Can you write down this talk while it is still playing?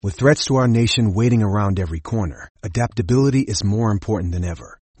With threats to our nation waiting around every corner, adaptability is more important than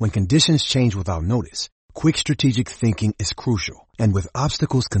ever. When conditions change without notice, quick strategic thinking is crucial. And with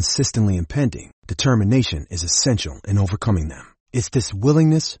obstacles consistently impending, determination is essential in overcoming them. It's this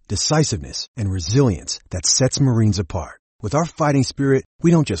willingness, decisiveness, and resilience that sets Marines apart. With our fighting spirit, we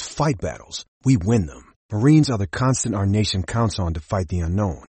don't just fight battles, we win them. Marines are the constant our nation counts on to fight the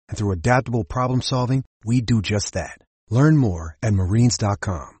unknown. And through adaptable problem solving, we do just that. Learn more at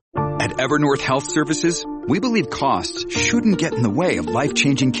marines.com. At Evernorth Health Services, we believe costs shouldn't get in the way of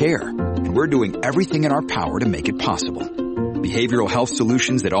life-changing care. And we're doing everything in our power to make it possible. Behavioral health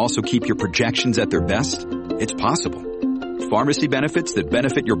solutions that also keep your projections at their best? It's possible. Pharmacy benefits that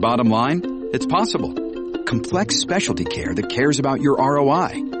benefit your bottom line? It's possible. Complex specialty care that cares about your ROI?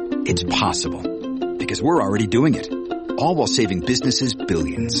 It's possible. Because we're already doing it. All while saving businesses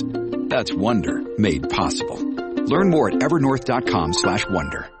billions. That's Wonder made possible. Learn more at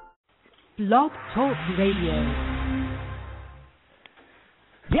evernorth.com/wonder. Blog Talk Radio.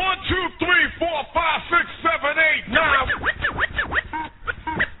 1, 2, 3, 4, 5, 6, 7, 8, 9. 1, 2, 3,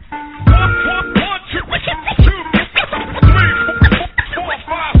 4, 5. 1, 2, 3, 4,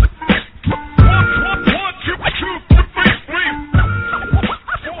 5,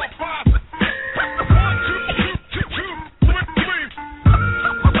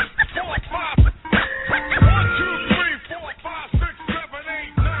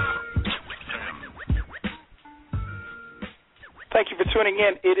 Thank you for tuning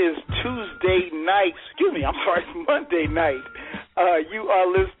in. It is Tuesday night. Monday night. You are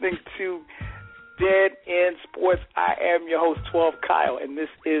listening to Dead End Sports. I am your host, 12 Kyle, and this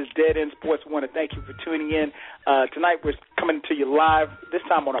is Dead End Sports. I want to thank you for tuning in. Tonight we're coming to you live, this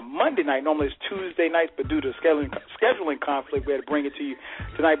time on a Monday night. Normally it's Tuesday nights, but due to scheduling conflict, we had to bring it to you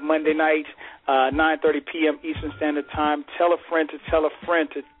tonight, Monday night, 9:30 p.m. Eastern Standard Time. Tell a friend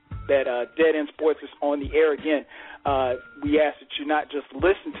that Dead End Sports is on the air again. We ask that you not just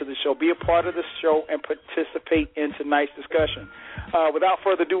listen to the show, be a part of the show, and participate in tonight's discussion. Without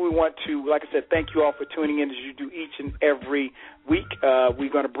further ado, we want to, like I said, thank you all for tuning in as you do each and every week. We're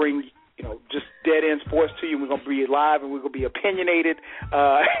going to bring, just Dead End Sports to you. We're going to be live and we're going to be opinionated.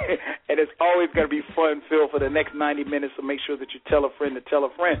 And it's always going to be fun-filled for the next 90 minutes, so make sure that you tell a friend to tell a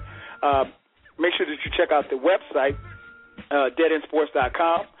friend. Make sure that you check out the website,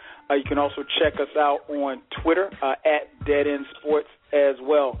 deadendsports.com. You can also check us out on Twitter at Dead End Sports as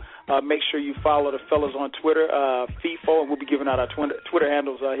well. Make sure you follow the fellas on Twitter, FIFO, and we'll be giving out our Twitter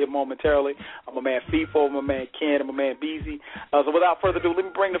handles here momentarily. I'm my man FIFO, my man Ken, and my man Beezy. So without further ado, let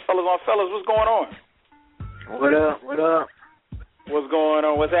me bring the fellas on. Fellas, what's going on? What up? What's going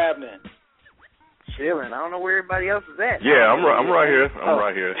on? What's happening? Chilling. I don't know where everybody else is at. Yeah, I'm right here.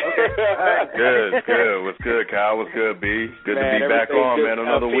 Right here. Okay. Good. What's good, Kyle? What's good, B? Good to be back on, good. man.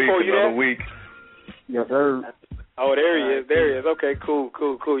 Another week. Yes, sir. Oh, there he is. Okay, cool.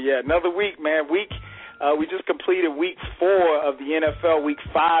 Yeah, another week, man. We just completed week 4 of the NFL, week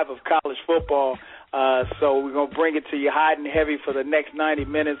 5 of college football. So we're going to bring it to you hot and heavy for the next 90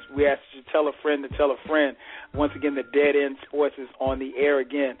 minutes. We ask you to tell a friend to tell a friend. Once again, the Dead End Sports is on the air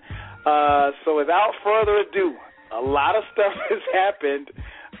again. So without further ado, a lot of stuff has happened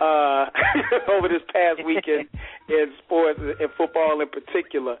over this past weekend in sports and football in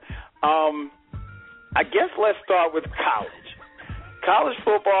particular. I guess let's start with college. College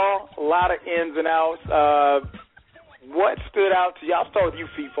football, a lot of ins and outs. What stood out to you? I'll start with you,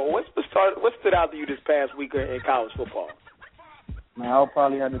 FIFO. What stood out to you this past week in college football? I'll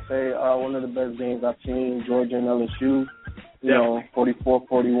probably have to say one of the best games I've seen, Georgia and LSU.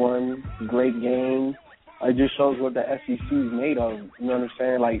 44-41, great game. It just shows what the SEC is made of. You know what I'm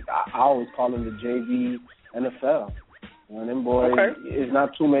saying? Like, I always call them the JV NFL. Them boys, It's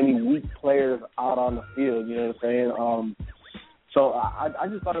not too many weak players out on the field. You know what I'm saying? So I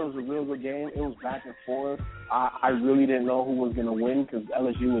just thought it was a real good game. It was back and forth. I really didn't know who was going to win because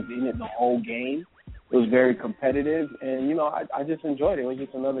LSU was in it the whole game. It was very competitive, and, I just enjoyed it. It was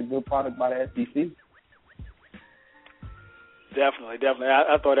just another good product by the SEC. Definitely.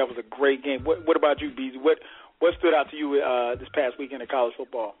 I thought that was a great game. What about you, Beezy? What stood out to you this past weekend in college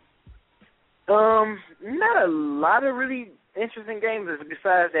football? Not a lot of really interesting games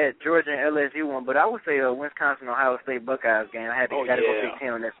besides that Georgia and LSU one, but I would say Wisconsin-Ohio State Buckeyes game. I had to go pick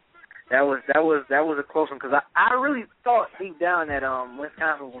him on that. That was a close one because I really thought deep down that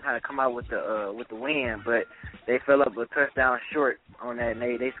Wisconsin was going to kind of come out with the win, but they fell up a touchdown short on that, and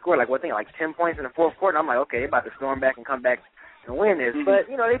they scored like 10 points in the fourth quarter. And I'm like, okay, they're about to storm back and come back and win this, but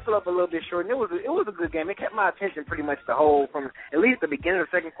they fell up a little bit short, and it was a good game. It kept my attention pretty much the whole from at least the beginning of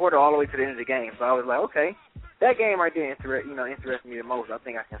the second quarter all the way to the end of the game. So I was like, okay, that game right there interests me the most. I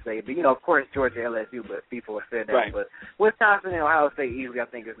think I can say. But, of course, Georgia, LSU, but people have said that. Right. But Wisconsin and Ohio State easily, I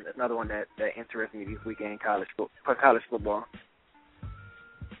think, is another one that interests me this weekend in college football.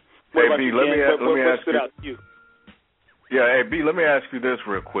 Hey, B, let me ask you. Yeah, hey, B, let me ask you this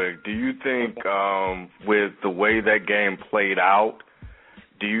real quick. Do you think with the way that game played out,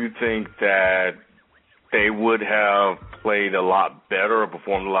 do you think that they would have played a lot better or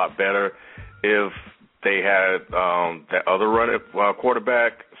performed a lot better if they had that other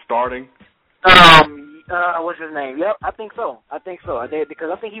quarterback starting? What's his name? Yep, I think so. Because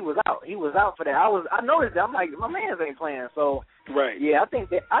I think he was out. He was out for that. I noticed that. I'm like, my man's ain't playing. So right. Yeah, I think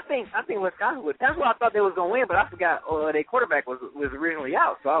Wisconsin would. That's what I thought they was gonna win, but I forgot their quarterback was originally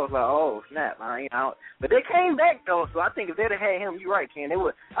out. So I was like, oh snap, I ain't out. But they came back though. So I think if they'd have had him, you're right, Ken.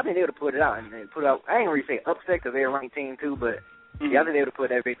 I think they would have put it out and put out. I ain't really say upset because they're a ranked team too, but yeah, I think they would have put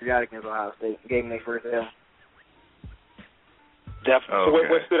that victory out against Ohio State, gave them their first L. Definitely. Okay.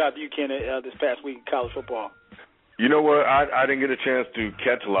 So what stood out to you, Ken, this past week in college football? You know what? I didn't get a chance to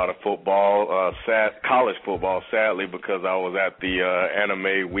catch a lot of football, college football, sadly, because I was at the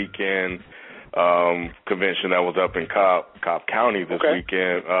Anime Weekend convention that was up in Cobb County this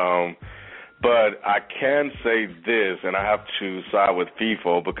weekend. But I can say this, and I have to side with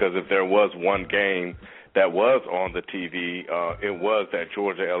FIFO, because if there was one game that was on the TV, it was that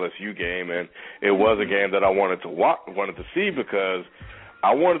Georgia-LSU game, and it was a game that I wanted to see because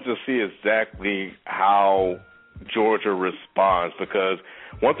I wanted to see exactly how Georgia responds, because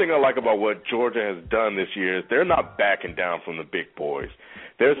one thing I like about what Georgia has done this year is they're not backing down from the big boys.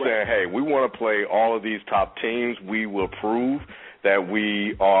 They're saying, hey, we want to play all of these top teams. We will prove that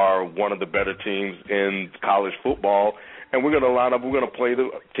we are one of the better teams in college football, and we're going to line up, we're going to play the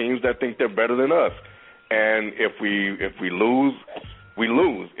teams that think they're better than us. And if we lose, we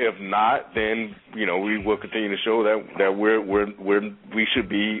lose. If not, then we will continue to show that we should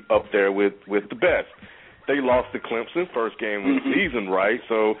be up there with the best. They lost to Clemson first game of the season, right?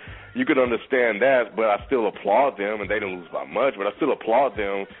 So you could understand that, but I still applaud them, and they didn't lose by much, but I still applaud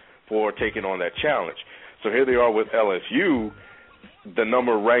them for taking on that challenge. So here they are with LSU,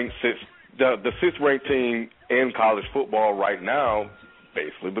 the sixth ranked team in college football right now,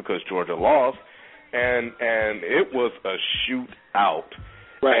 basically because Georgia lost. And it was a shootout.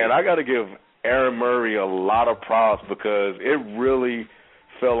 Right. And I got to give Aaron Murray a lot of props because it really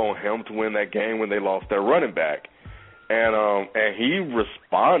fell on him to win that game when they lost their running back. And he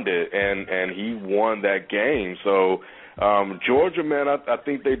responded, and he won that game. So Georgia, man, I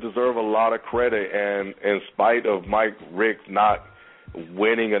think they deserve a lot of credit. And in spite of Mike Ricks not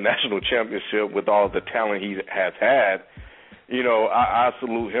winning a national championship with all the talent he has had, I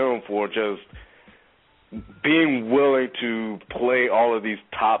salute him for just being willing to play all of these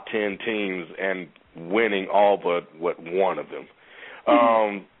top 10 teams and winning all but one of them.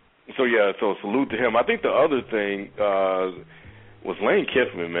 So salute to him. I think the other thing was Lane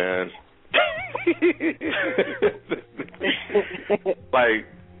Kiffin, man.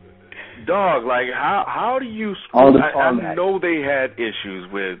 How do you screw? I know they had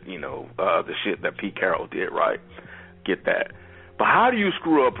issues with the shit that Pete Carroll did, right? Get that. But how do you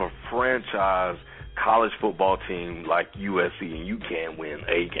screw up a franchise college football team like USC and you can't win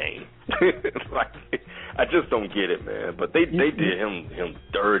a game? I just don't get it, man. But they did him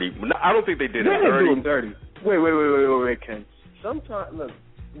dirty. I don't think they did him dirty. Wait, Ken. Sometimes, look,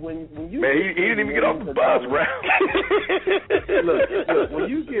 when you man, he didn't even get off the bus, right? look, when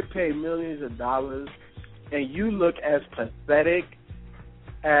you get paid millions of dollars and you look as pathetic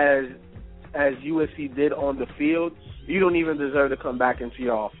as USC did on the field, you don't even deserve to come back into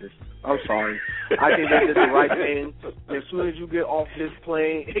your office. I'm sorry. I think they did the right thing. As soon as you get off this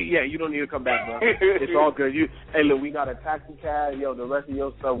plane, you don't need to come back, bro. It's all good. Hey, look, we got a taxi cab. Yo, the rest of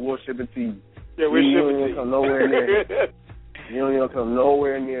your stuff, we'll ship it to you. Yeah, we'll ship it to you. Come nowhere near. You don't even come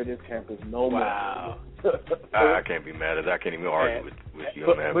nowhere near this campus no more. Wow. I can't be mad at that. I can't even argue with you,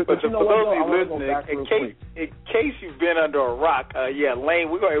 man. But for those of you listening, in case you've been under a rock,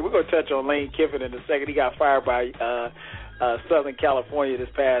 Lane, we're going to touch on Lane Kiffin in a second. He got fired by Southern California this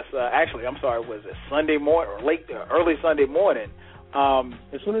past, was it Sunday morning or early Sunday morning?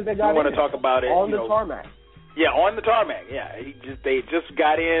 As soon as they got in. We want to talk about it. On the tarmac. Yeah, on the tarmac. Yeah, they just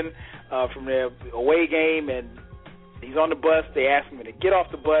got in from their away game, and he's on the bus. They asked him to get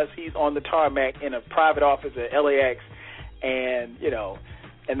off the bus. He's on the tarmac in a private office at LAX, and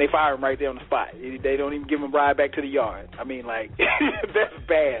they fire him right there on the spot. They don't even give him a ride back to the yard. I mean, that's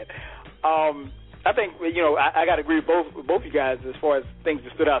bad. I think I got to agree with both you guys as far as things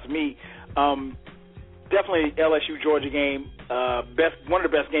that stood out to me. Definitely LSU Georgia game, one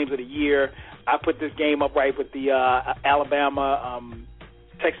of the best games of the year. I put this game up right with the Alabama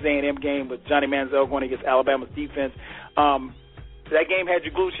Texas A&M game with Johnny Manziel going against Alabama's defense. That game had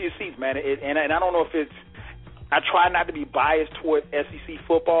you glued to your seats, man. And I don't know if it's. I try not to be biased toward SEC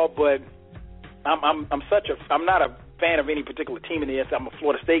football, but I'm not a fan of any particular team in the SEC. I'm a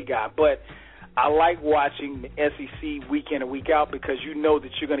Florida State guy, but I like watching the SEC week in and week out because you know that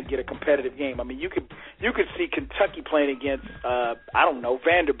you're going to get a competitive game. I mean, you could see Kentucky playing against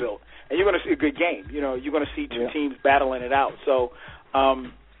Vanderbilt, and you're going to see a good game. You know, you're going to see two teams battling it out. So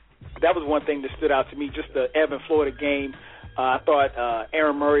that was one thing that stood out to me, just the ebb and flow of the game. I thought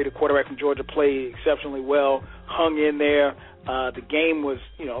Aaron Murray, the quarterback from Georgia, played exceptionally well, hung in there. The game was,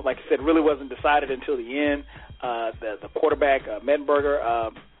 like I said, really wasn't decided until the end. The quarterback,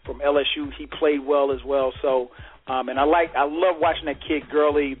 Mettenberger from LSU, he played well as well. So, and I love watching that kid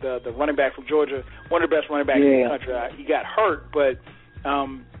Gurley, the running back from Georgia, one of the best running backs in the country. He got hurt, but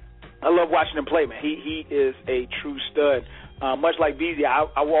I love watching him play, man. He is a true stud. Much like Beasley, I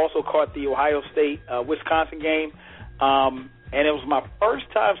also caught the Ohio State-Wisconsin game. And it was my first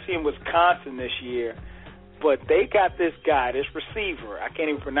time seeing Wisconsin this year, but they got this guy, this receiver. I can't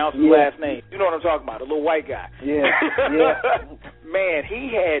even pronounce his last name. You know what I'm talking about, the little white guy. Yeah. Man, he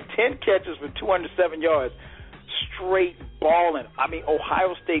had 10 catches for 207 yards, straight balling. I mean,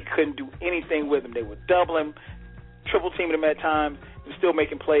 Ohio State couldn't do anything with him. They would double him, triple teaming him at times, and still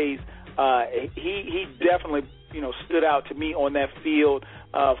making plays. He definitely, stood out to me on that field.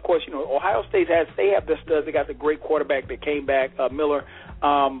 Of course, Ohio State have the studs. They got the great quarterback that came back, Miller.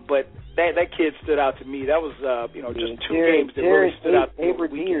 But that kid stood out to me. That was, just two games that really stood out to me.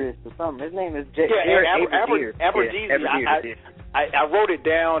 Aberdeers or something. His name is Aberdeers. I wrote it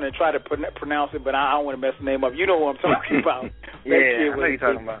down and tried to pronounce it, but I don't want to mess the name up. You know what I'm talking about. I know you're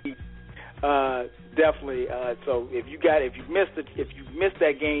talking about. Definitely. So if you missed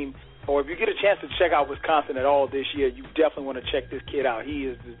that game, or if you get a chance to check out Wisconsin at all this year, you definitely want to check this kid out. He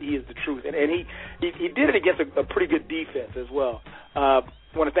is the truth, and he did it against a pretty good defense as well. I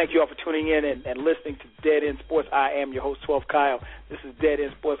want to thank you all for tuning in and listening to Dead End Sports. I am your host, 12 Kyle. This is Dead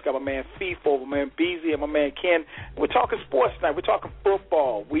End Sports. Got my man FIFO, my man Beasley, and my man Ken. We're talking sports tonight. We're talking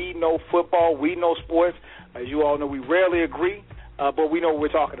football. We know football. We know sports. As you all know, we rarely agree. But we know what we're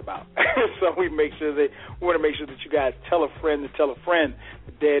talking about. So we want to make sure that you guys tell a friend to tell a friend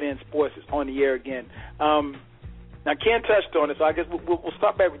that Dead End Sports is on the air again. Now, Ken touched on it, so I guess we'll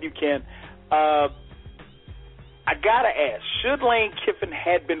start back with you, Ken. I got to ask, should Lane Kiffin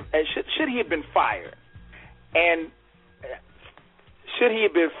should he have been fired? And should he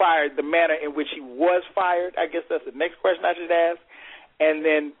have been fired the manner in which he was fired? I guess that's the next question I should ask. And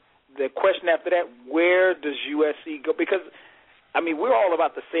then the question after that, where does USC go? Because we're all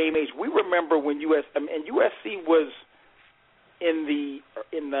about the same age. We remember when USC was in the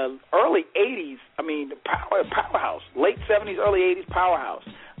early 80s. Powerhouse, late 70s, early 80s powerhouse.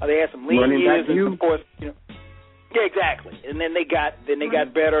 They had some lean years, and of course, yeah, exactly. And then they got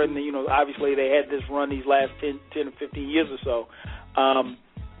better, and obviously they had this run these last 10 to 15 years or so.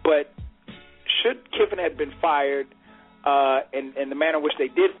 But should Kiffin have been fired, and the manner in which they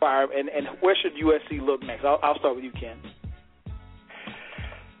did fire him, and where should USC look next? I'll start with you, Ken.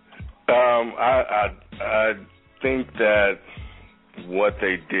 I think that what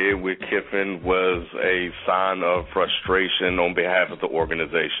they did with Kiffin was a sign of frustration on behalf of the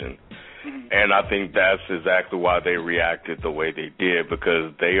organization. And I think that's exactly why they reacted the way they did,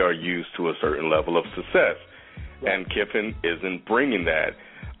 because they are used to a certain level of success. Right. And Kiffin isn't bringing that.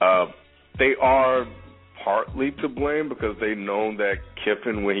 They are partly to blame because they know that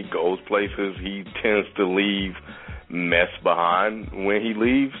Kiffin, when he goes places, he tends to leave mess behind when he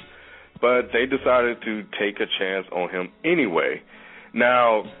leaves. But they decided to take a chance on him anyway.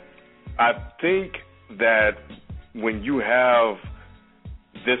 Now, I think that when you have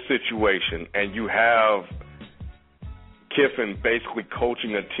this situation and you have Kiffin basically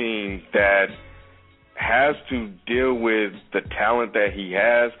coaching a team that has to deal with the talent that he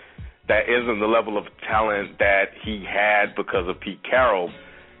has, that isn't the level of talent that he had because of Pete Carroll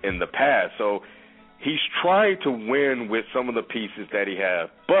in the past. So he's trying to win with some of the pieces that he has.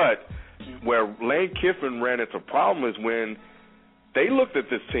 But where Lane Kiffin ran into a problem is when they looked at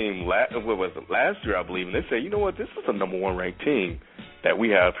this team last year, I believe, and they said, you know what, this is the number one ranked team that we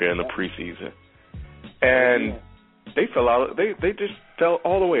have here in the preseason. And they fell out. They just fell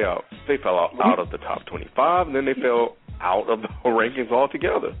all the way out. They fell out of the top 25, and then they fell out of the rankings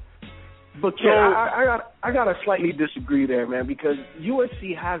altogether. But I gotta slightly disagree there, man, because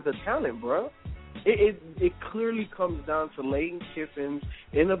USC has the talent, bro. It clearly comes down to Lane Kiffin's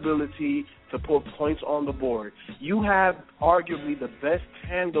inability to put points on the board. You have arguably the best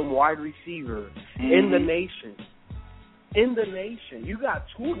tandem wide receiver in the nation. In the nation. You got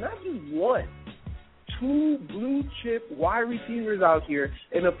two, not just one, two blue chip wide receivers out here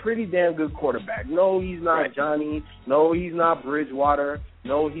and a pretty damn good quarterback. No, he's not Johnny. No, he's not Bridgewater.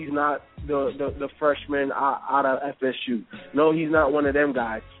 No, he's not the freshman out of FSU. No, he's not one of them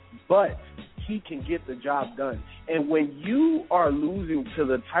guys. But he can get the job done. And when you are losing to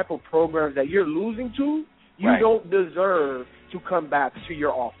the type of programs that you're losing to, you don't deserve to come back to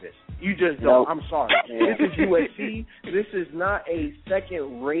your office. You just don't. I'm sorry. This is USC. This is not a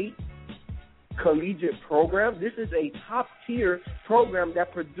second-rate collegiate program. This is a top-tier program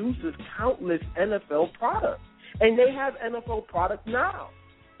that produces countless NFL products. And they have NFL products now.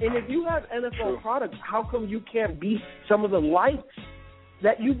 And if you have NFL products, how come you can't beat some of the likes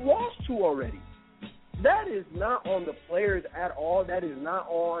that you've lost to already? That is not on the players at all. That is not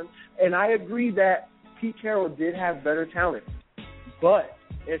on. And I agree that Pete Carroll did have better talent. But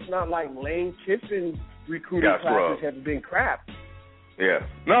it's not like Lane Kiffin's recruiting classes have been crap. Yeah.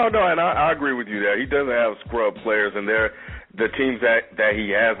 No, and I agree with you there. He doesn't have scrub players, and they're the teams that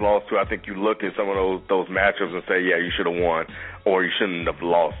he has lost to. I think you look at some of those matchups and say, yeah, you should have won, or you shouldn't have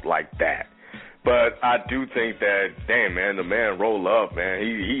lost like that. But I do think that, damn, man, the man roll up, man.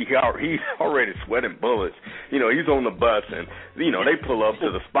 He's already sweating bullets. You know, he's on the bus, and, you know, they pull up to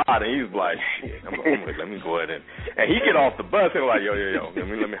the spot, and he's like, shit, I'm like, let me go ahead and he get off the bus, and like, yo, let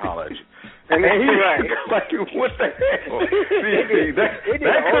me holler at you. And then he's like, what the hell? See, that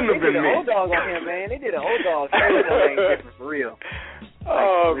couldn't have been me. They did a old dog on him, man. They did a old dog for real.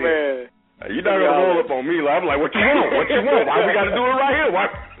 Oh, man. You're not going to roll up on me. I'm like, what you want? What you want? Why we got to do it right here? Why?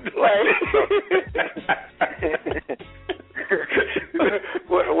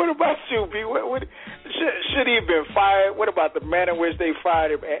 What about you, B? Should he have been fired? What about the manner in which they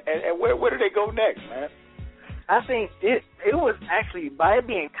fired him? And where do they go next, man? I think it was actually, by it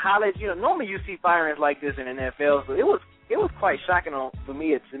being college, you know, normally you see firings like this in the NFL, so it was quite shocking for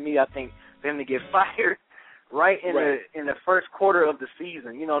me. I think, for him to get fired right in the first quarter of the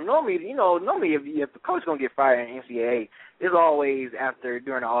season. Normally if the coach is gonna get fired in NCAA, it's always during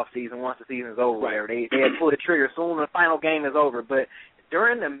the off season, once the season is over, whatever. They had pulled the trigger soon the final game is over. But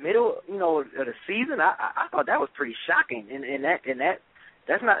during the middle, of the season, I thought that was pretty shocking. And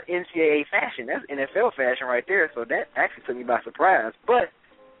that's not NCAA fashion. That's NFL fashion right there. So that actually took me by surprise. But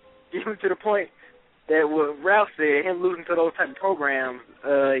even to the point that what Ralph said, him losing to those type of programs,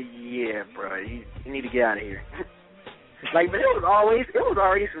 yeah, bro, you need to get out of here. But it was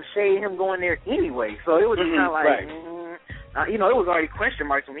already some shade him going there anyway. So it was just kind of like, it was already question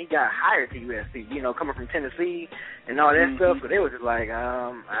marks when he got hired to USC. Coming from Tennessee and all that stuff. So they was just like,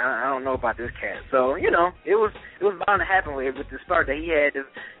 I don't know about this cat. So it was bound to happen with the start that he had.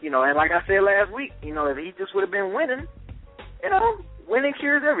 And like I said last week, if he just would have been winning, winning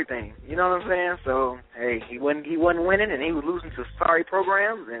cures everything. You know what I'm saying? So hey, he wasn't winning, and he was losing to sorry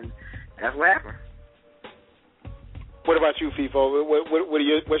programs, and that's what happened. What about you,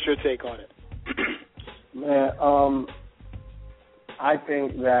 FIFO? What's your take on it? Man, I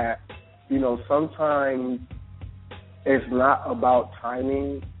think that sometimes it's not about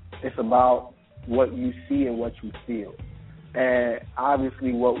timing; it's about what you see and what you feel. And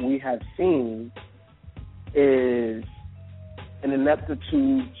obviously, what we have seen is an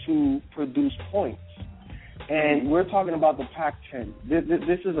ineptitude to produce points. And we're talking about the Pac-10.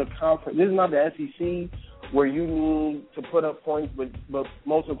 This is a conference. This is not the SEC where you need to put up points, but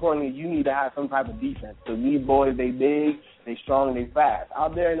most importantly, you need to have some type of defense. So these boys, they big, they strong, they fast.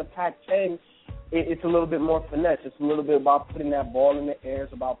 Out there in the Pac-10, it's a little bit more finesse. It's a little bit about putting that ball in the air.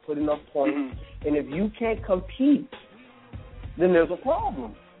 It's about putting up points. And if you can't compete, then there's a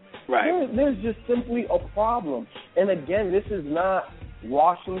problem. Right. There's just simply a problem. And again, this is not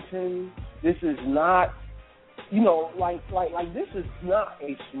Washington. This is not, this is not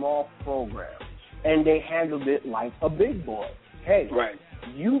a small program. And they handled it like a big boy. Hey,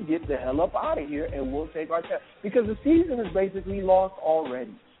 you get the hell up out of here and we'll take our chance. Because the season is basically lost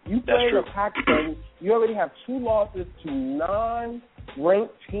already. You play the Pac-10, you already have 2 losses to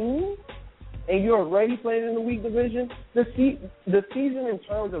non-ranked teams, and you're already playing in the weak division. The season in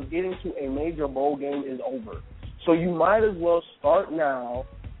terms of getting to a major bowl game is over. So you might as well start now,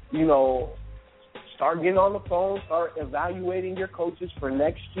 start getting on the phone, start evaluating your coaches for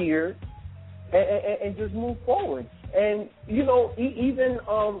next year, and just move forward. And, even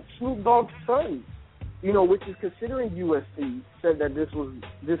Snoop Dogg's son, which is considering USC, said that this was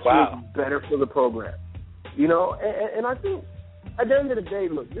better for the program. And I think At the end of the day,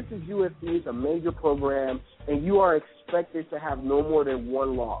 look, this is USC. It's a major program, and you are expected to have no more than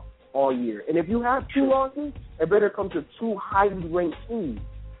one loss all year. And if you have two losses, it better come to two highly ranked teams,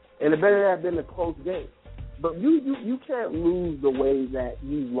 and it better have been a close game. But you can't lose the way that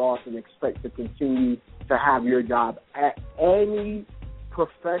you've lost and expect to continue to have your job at any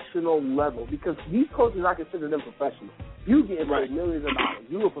professional level, because these coaches, I consider them professionals. You get paid millions of dollars.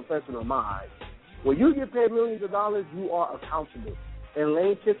 You're a professional in my eyes. When you get paid millions of dollars, you are accountable. And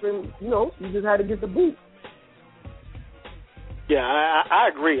Lane Kiffin, you just had to get the boot. Yeah, I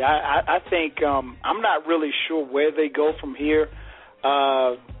agree. I think I'm not really sure where they go from here.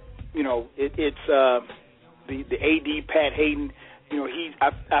 It's the AD Pat Hayden.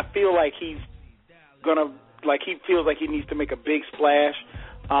 I feel like he's gonna. He feels like he needs to make a big splash.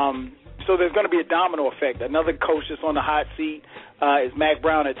 So there's going to be a domino effect. Another coach that's on the hot seat is Mack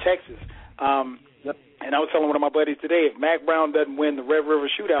Brown at Texas. And I was telling one of my buddies today, if Mack Brown doesn't win the Red River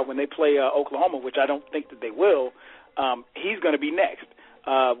Shootout when they play Oklahoma, which I don't think that they will, he's going to be next.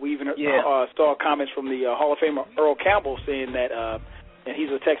 We even saw comments from the Hall of Famer Earl Campbell saying that, and he's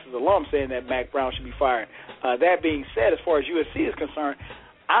a Texas alum, saying that Mack Brown should be fired. That being said, as far as USC is concerned,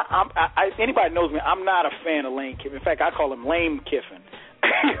 anybody knows me, I'm not a fan of Lane Kiffin. In fact, I call him Lame Kiffin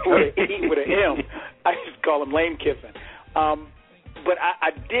with an M. I just call him Lame Kiffin. But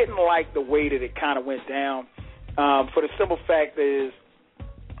I didn't like the way that it kind of went down. For the simple fact is,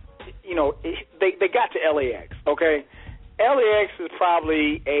 they got to LAX. Okay, LAX is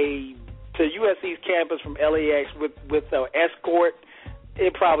probably to USC's campus from LAX with an escort.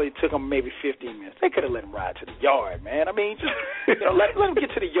 It probably took them maybe 15 minutes. They could have let him ride to the yard, man. I mean, just let him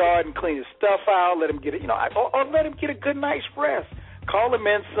get to the yard and clean his stuff out. Let him get it, or let him get a good night's rest. Call him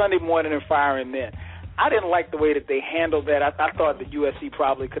in Sunday morning and fire him then. I didn't like the way that they handled that. I thought the USC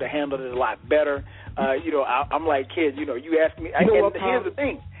probably could have handled it a lot better. I'm like, kids, you asked me. And here's the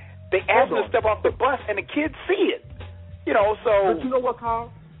thing: they asked me to step off the bus, and the kids see it. So. But you know what,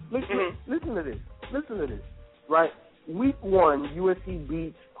 Kyle? Listen to this. Listen to this. Right. Week 1, USC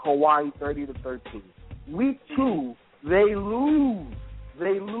beats Hawaii 30-13. Week 2, they lose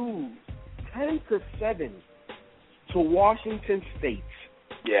 10-7 to Washington State.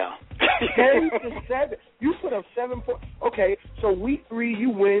 Yeah. 10-7. You put up 7 points. Okay, so week 3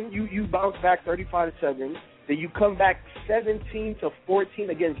 you win. You bounce back 35-7. Then you come back 17-14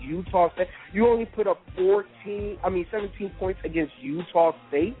 against Utah State. You only put up 17 points against Utah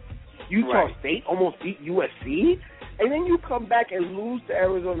State. Utah State almost beat USC. And then you come back and lose to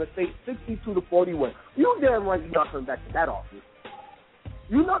Arizona State 62-41. You damn right you're not coming back to that office.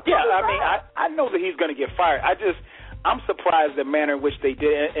 You're not coming back. I know that he's going to get fired. I'm surprised the manner in which they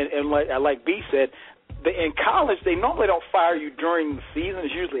did, and like B said, in college they normally don't fire you during the season.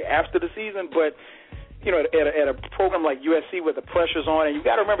 It's usually after the season. But at a program like USC with the pressure's on, and you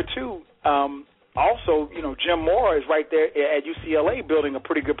got to remember too. Also, Jim Moore is right there at UCLA building a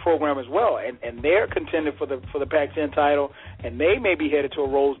pretty good program as well, and they're contending for the Pac-10 title, and they may be headed to a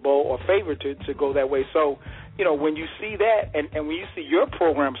Rose Bowl or favored to go that way. So, when you see that, and when you see your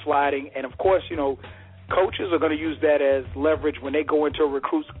program sliding, and of course, coaches are going to use that as leverage when they go into a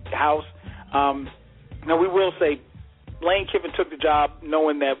recruit's house. Now, we will say Lane Kiffin took the job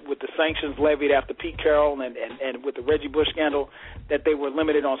knowing that with the sanctions levied after Pete Carroll and with the Reggie Bush scandal, that they were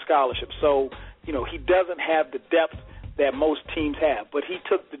limited on scholarships. So, he doesn't have the depth that most teams have, but he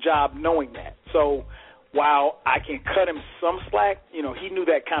took the job knowing that. So while I can cut him some slack, he knew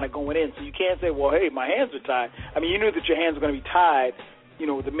that kind of going in. So you can't say, well, hey, my hands are tied. I mean, you knew that your hands were going to be tied,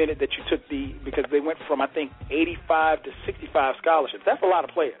 the minute that you took because they went from, I think, 85 to 65 scholarships. That's a lot of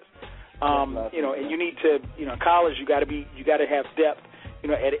players. And you need to, in college, you got to have depth,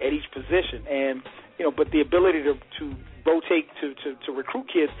 at each position. And, but the ability to rotate to recruit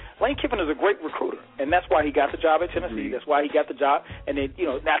kids. Lane Kiffin is a great recruiter, and that's why he got the job at Tennessee. That's why he got the job. And then,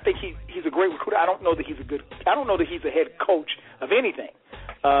 I think he's a great recruiter. I don't know that he's a head coach of anything.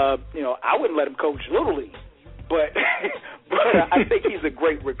 I wouldn't let him coach Little League, but I think he's a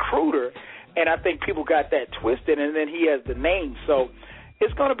great recruiter, and I think people got that twisted. And then he has the name, so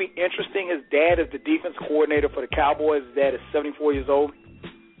it's going to be interesting. His dad is the defense coordinator for the Cowboys. His dad is 74 years old.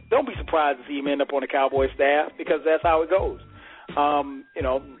 Don't be surprised to see him end up on the Cowboy staff because that's how it goes.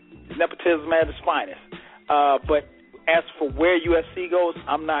 Nepotism at its finest. But as for where USC goes,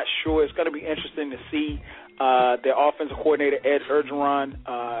 I'm not sure. It's going to be interesting to see. Their offensive coordinator, Ed Orgeron,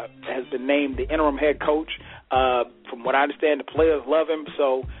 has been named the interim head coach. From what I understand, the players love him.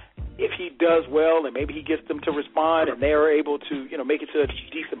 So if he does well and maybe he gets them to respond and they are able to, make it to a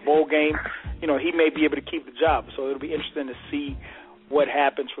decent bowl game, he may be able to keep the job. So it'll be interesting to see what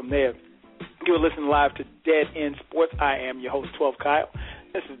happens from there. You are listening live to Dead End Sports. I am your host, 12 Kyle.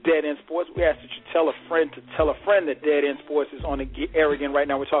 This is Dead End Sports. We ask that you tell a friend that Dead End Sports is on the air again. Right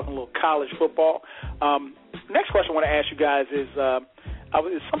now we're talking a little college football. Next question I want to ask you guys is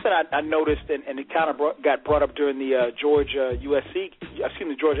it's something I noticed, and it kind of got brought up during the Georgia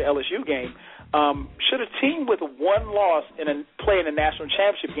LSU game. Should a team with one loss play in a national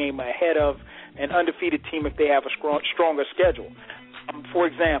championship game ahead of an undefeated team if they have a stronger schedule? For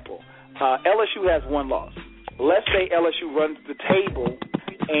example, LSU has one loss. Let's say LSU runs the table,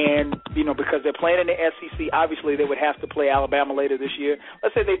 and because they're playing in the SEC, obviously they would have to play Alabama later this year.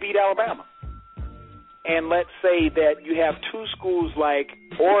 Let's say they beat Alabama, and let's say that you have two schools like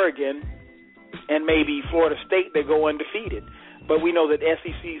Oregon and maybe Florida State that go undefeated, but we know that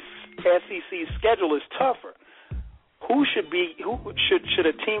SEC's schedule is tougher. Who should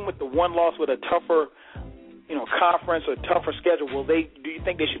a team with the one loss with a tougher conference or tougher schedule, do you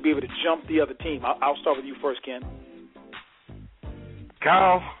think they should be able to jump the other team? I'll start with you first, Ken.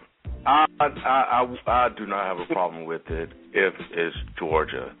 Kyle, I do not have a problem with it if it's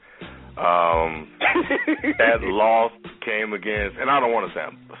Georgia. That loss came against, and I don't want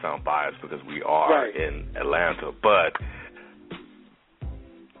to sound biased because we are in Atlanta, but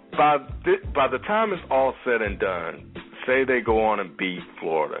by the time it's all said and done, say they go on and beat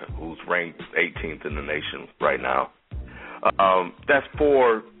Florida, who's ranked 18th in the nation right now. That's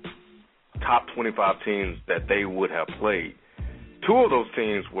 4 top 25 teams that they would have played. 2 of those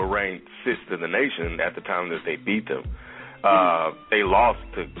teams were ranked 6th in the nation at the time that they beat them. They lost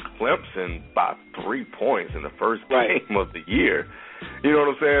to Clemson by 3 points in the first game of the year. You know what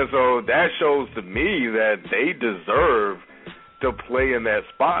I'm saying? So that shows to me that they deserve to play in that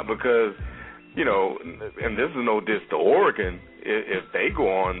spot because, and this is no diss to Oregon, if they go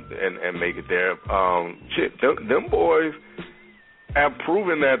on and make it there, them boys have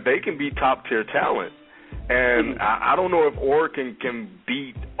proven that they can be top-tier talent. And I don't know if Oregon can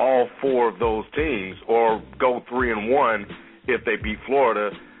beat all 4 of those teams or go 3-1 if they beat Florida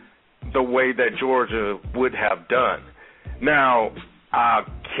the way that Georgia would have done. Now, I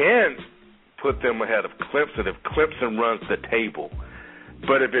can't put them ahead of Clemson if Clemson runs the table.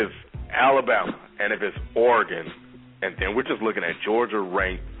 But if it's Alabama and if it's Oregon, and then we're just looking at Georgia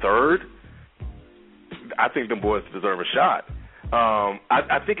ranked 3rd, I think them boys deserve a shot.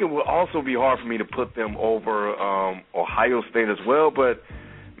 I think it will also be hard for me to put them over Ohio State as well, but,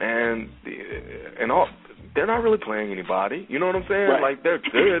 man, they're not really playing anybody. You know what I'm saying? Right. Like, they're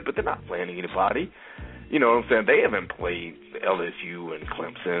good, but they're not playing anybody. You know what I'm saying? They haven't played LSU and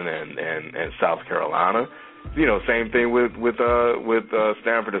Clemson and South Carolina. Same thing with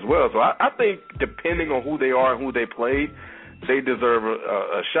Stanford as well. So I think depending on who they are and who they played, they deserve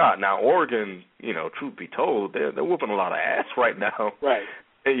a shot. Now, Oregon, truth be told, they're whooping a lot of ass right now. Right.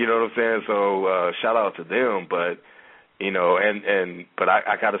 You know what I'm saying? So shout out to them. But, but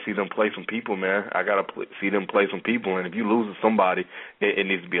I got to see them play some people, man. I got to see them play some people. And if you lose to somebody, it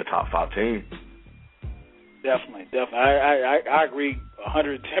needs to be a top 5 team. Definitely. I agree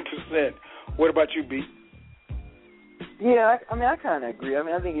 110%. What about you, B? Yeah, I kind of agree.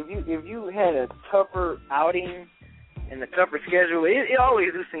 I think if you had a tougher outing and a tougher schedule, it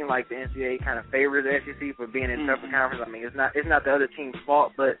always does seem like the NCAA kind of favors the SEC for being in tougher conference. It's not the other team's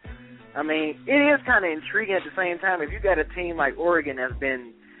fault, but it is kind of intriguing at the same time. If you got a team like Oregon that's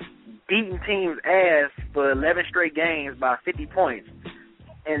been beating teams' ass for 11 straight games by 50 points,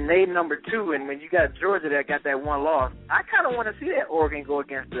 and they number 2, and when you got Georgia that got that one loss, I kind of want to see that Oregon go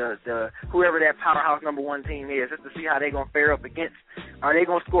against the whoever that powerhouse number 1 team is, just to see how they're going to fare up against. Are they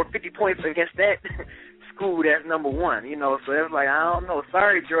going to score 50 points against that school that's number 1? So it's like, I don't know.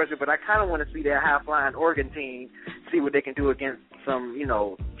 Sorry, Georgia, but I kind of want to see that high-flying Oregon team see what they can do against some,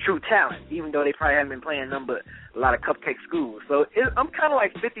 true talent, even though they probably haven't been playing them but a lot of cupcake schools. So I'm kind of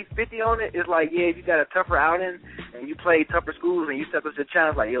like 50-50 on it. It's like, if you got a tougher outing and you play tougher schools and you step up to the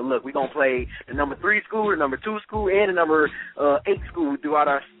challenge, like, look, we're going to play the number 3 school, the number 2 school, and the number 8 school throughout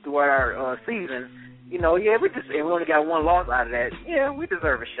our season. We only got one loss out of that. Yeah, we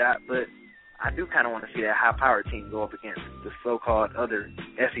deserve a shot, but I do kind of want to see that high-powered team go up against the so-called other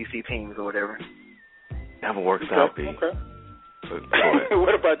SEC teams or whatever. Never works out, B. Okay.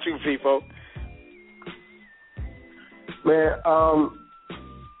 What about you, FIFO? Man,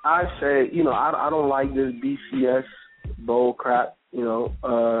 I say, I don't like this BCS bowl crap.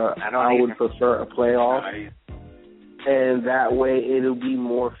 I would prefer a playoff, and that way it'll be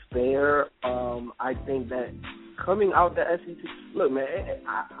more fair. I think that coming out the SEC, look, man,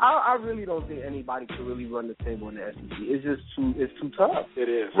 I really don't think anybody can really run the table in the SEC. It's just too tough. It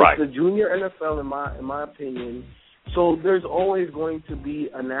is. Right. The junior NFL, in my opinion, So there's always going to be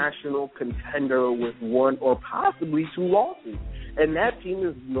a national contender with one or possibly two losses. And that team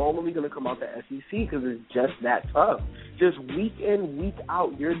is normally going to come out the SEC because it's just that tough. Just week in, week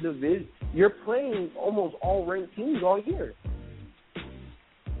out, you're playing almost all ranked teams all year.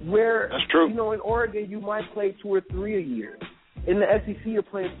 Where, that's true. In Oregon, you might play 2 or 3 a year. In the SEC, you're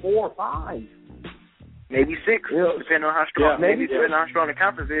playing 4 or 5. Maybe 6, depending on how strong. Yeah, maybe depending on how strong the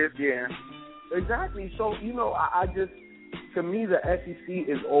conference is. Yeah. Exactly. So I just, to me, the SEC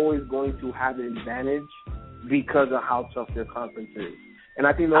is always going to have an advantage because of how tough their conference is. And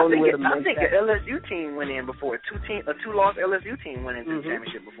I think the only way to make that... I think an LSU team went in before. A 2-loss LSU team went into the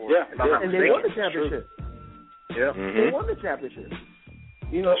championship before. Yeah, and they won the championship. Yeah. They won the championship.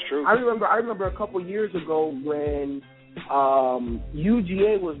 That's true. I remember a couple years ago when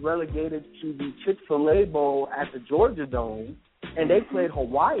UGA was relegated to the Chick-fil-A Bowl at the Georgia Dome, and they played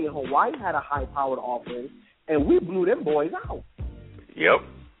Hawaii. Hawaii had a high-powered offense, and we blew them boys out. Yep.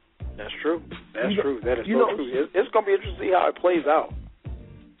 That's true. That's true. That is so true. It's going to be interesting to see how it plays out.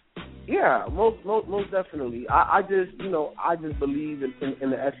 Yeah, most definitely. I just believe in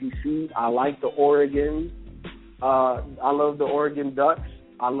the SEC. I like the Oregon. I love the Oregon Ducks.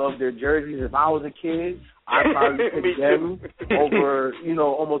 I love their jerseys. If I was a kid, I'd probably pick them over,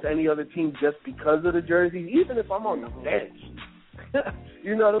 almost any other team just because of the jerseys, even if I'm on the bench.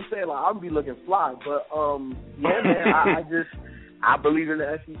 You know what I'm saying? Like, I'll be looking fly. But, yeah, man, I believe in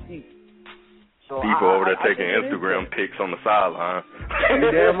the SEC. So people over there taking Instagram pics on the sideline.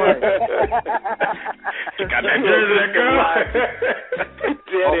 Damn right. Got that jersey, that girl.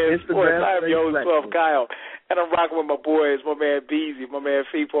 That is Sports. I'm your host, 12 Kyle. And I'm rocking with my boys, my man Beezy, my man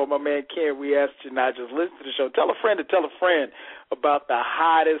Feepo, my man Ken. We asked you not just listen to the show. Tell a friend to tell a friend about the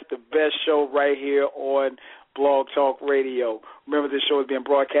hottest, the best show right here on Blog Talk Radio. Remember, this show is being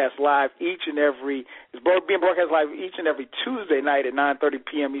broadcast live each and every Tuesday night at 9:30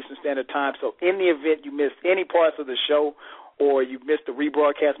 p.m. Eastern Standard Time. So in the event you missed any parts of the show or you missed the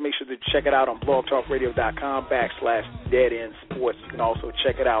rebroadcast, make sure to check it out on blogtalkradio.com/deadendsports. You can also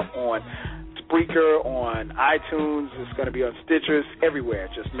check it out on Spreaker, on iTunes. It's going to be on Stitchers, everywhere.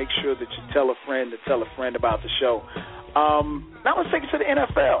 Just make sure that you tell a friend to tell a friend about the show. Now let's take it to the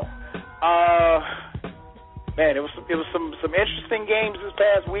NFL. Man, it was some interesting games this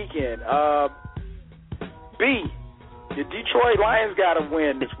past weekend. The Detroit Lions got a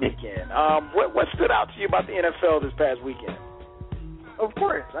win this weekend. What stood out to you about the NFL this past weekend? Of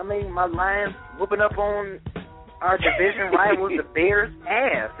course. I mean, my Lions whooping up on our division rivals, the Bears'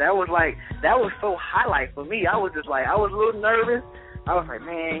 ass. That was so highlight for me. I was a little nervous. I was like,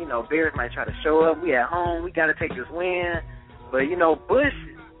 man, Bears might try to show up. We at home. We got to take this win. But, Bush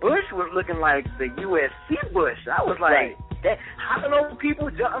was looking like the USC Bush. I was like, hopping over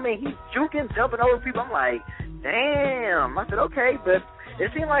people. He's juking, jumping over people. I'm like, damn. I said, okay, but it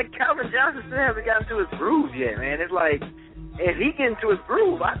seemed like Calvin Johnson still hasn't gotten to his groove yet, man. It's like, if he gets into his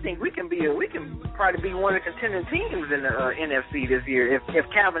groove, I think we can probably be one of the contending teams in the NFC this year if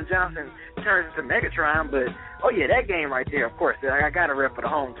Calvin Johnson turns into Megatron. But that game right there, of course, I got to rep for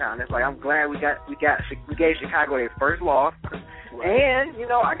the hometown. It's like I'm glad we gave Chicago their first loss, and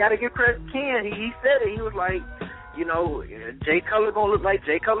I got to give credit to Ken. He said it. He was like, Jay Cutler gonna look like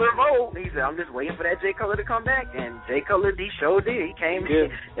Jay Cutler of old. He said, I'm just waiting for that Jay Cutler to come back, and Jay Cutler showed it. He came.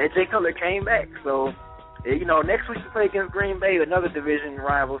 That Jay Cutler came back. So. Next week we play against Green Bay, another division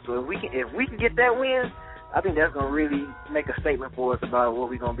rival. So if we can get that win, I think that's gonna really make a statement for us about what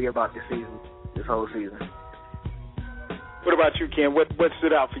we're gonna be about this whole season. What about you, Ken? What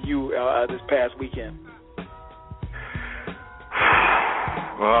stood out for you this past weekend?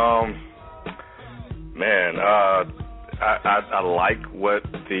 Man, I like what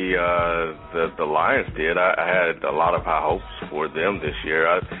the Lions did. I had a lot of high hopes for them this year.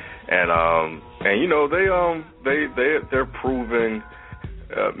 They're proving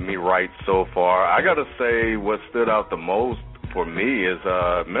me right so far. I got to say what stood out the most for me is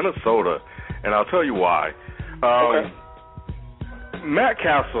Minnesota, and I'll tell you why. Matt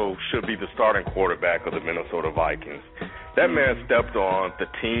Castle should be the starting quarterback of the Minnesota Vikings. That man stepped on, the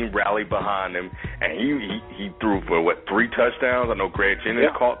team rallied behind him, and he threw for, 3 touchdowns? I know Greg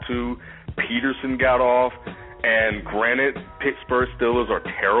Jennings caught 2, Peterson got off, and granted, Pittsburgh Steelers are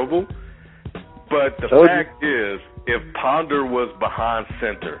terrible, but the fact is, if Ponder was behind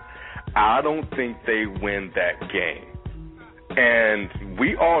center, I don't think they win that game. And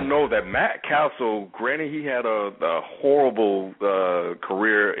we all know that Matt Castle, granted he had a horrible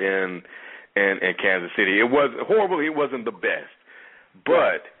career in Kansas City. It was horrible. He wasn't the best.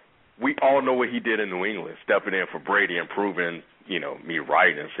 But we all know what he did in New England, stepping in for Brady and proving, me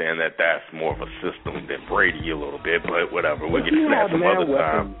right and saying that that's more of a system than Brady a little bit, but whatever. We'll get to that some other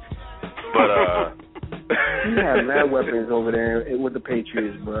time. But he had mad weapons over there with the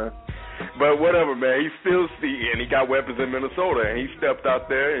Patriots, bro. But whatever, man. And he got weapons in Minnesota, and he stepped out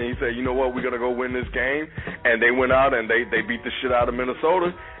there and he said, you know what, we're gonna go win this game. And they went out and they beat the shit out of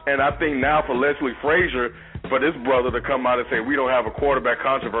Minnesota. And I think now for Leslie Frazier, for this brother to come out and say we don't have a quarterback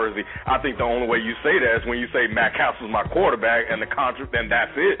controversy, I think the only way you say that is when you say Matt Castle's my quarterback and then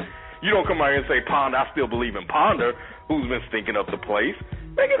that's it. You don't come out here and say Ponder, I still believe in Ponder, who's been stinking up the place.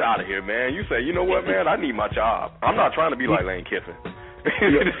 Man, get out of here, man. You say, you know what, man, I need my job. I'm not trying to be like Lane Kiffin.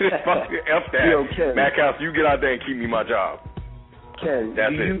 F that. Yo, Ken. Matt Castle, you get out there and keep me my job. Ken,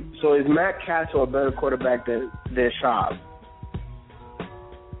 that's it. So is Matt Castle a better quarterback than Schaub?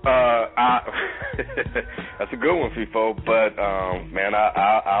 That's a good one, FIFO. But man,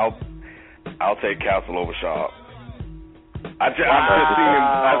 I'll take Castle over Schaub. I've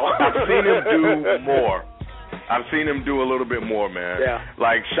seen him do more. I've seen him do a little bit more, man. Yeah.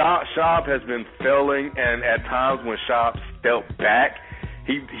 Like Schaub has been failing, and at times when Schaub stepped back,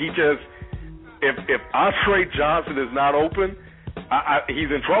 he just if Andre Johnson is not open,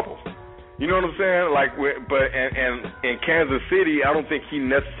 he's in trouble. You know what I'm saying? Like, but in Kansas City, I don't think he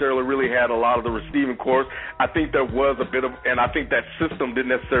necessarily really had a lot of the receiving corps. I think there was a bit of, and I think that system didn't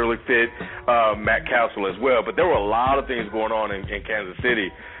necessarily fit Matt Castle as well. But there were a lot of things going on in Kansas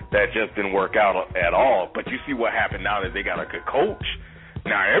City that just didn't work out at all. But you see what happened now that they got a good coach.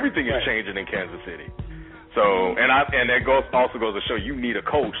 Now everything is changing in Kansas City. So, and that also goes to show you need a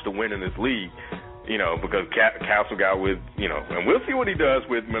coach to win in this league. Because Castle got with, and we'll see what he does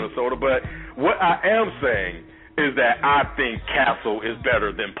with Minnesota. But what I am saying is that I think Castle is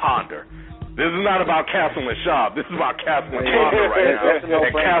better than Ponder. This is not about Castle and Schaub. This is about Castle and Ponder right now.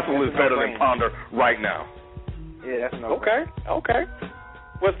 And Castle is better than Ponder right now. Yeah, that's Okay.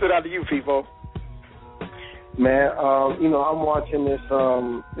 What stood out to you, FIFO? Man, I'm watching this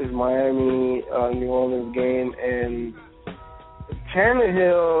Miami New Orleans game, and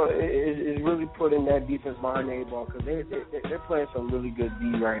Tannehill is really putting that defense behind the eight ball because they're playing some really good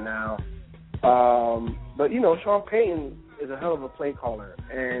D right now. But Sean Payton is a hell of a play caller,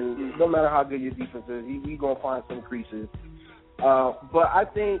 and no matter how good your defense is, he's gonna find some creases. But I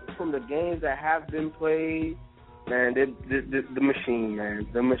think from the games that have been played, man, the machine, man,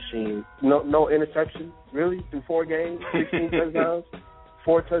 the machine. No interception, really, through 4 games, 16 touchdowns,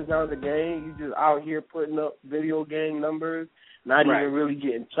 4 touchdowns a game. You just out here putting up video game numbers. Not even really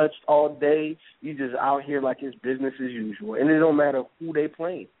getting touched all day. You just out here like it's business as usual. And it don't matter who they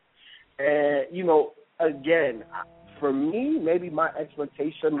play. And, again, for me, maybe my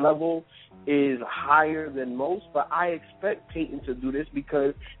expectation level is higher than most, but I expect Peyton to do this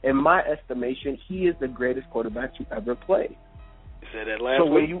because, in my estimation, he is the greatest quarterback to ever play. You said that last week.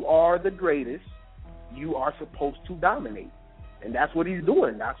 So when you are the greatest, you are supposed to dominate. And that's what he's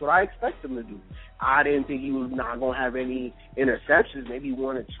doing. That's what I expect him to do. I didn't think he was not going to have any interceptions, maybe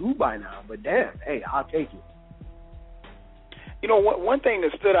 1 or 2 by now. But damn, hey, I'll take it. One thing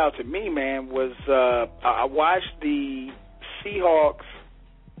that stood out to me, man, was I watched the Seahawks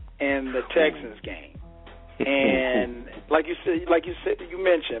and the Texans game. And like you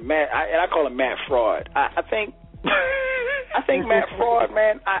mentioned, Matt, and I call him Matt Fraud. I think Matt Fraud,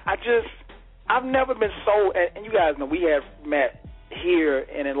 man, I've never been so, and you guys know we have Matt here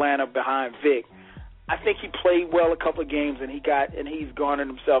in Atlanta behind Vic. I think he played well a couple of games, and he's garnered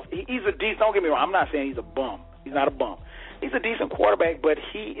himself. He's a decent. Don't get me wrong. I'm not saying he's a bum. He's not a bum. He's a decent quarterback, but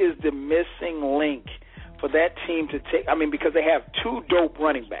he is the missing link for that team to take. I mean, because they have 2 dope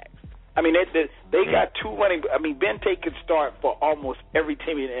running backs. I mean, they got 2 running. I mean, Ben Tate could start for almost every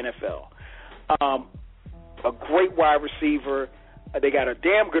team in the NFL. A great wide receiver. They got a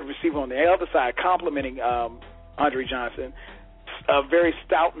damn good receiver on the other side, complimenting Andre Johnson. A very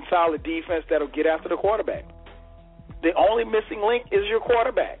stout and solid defense that'll get after the quarterback. The only missing link is your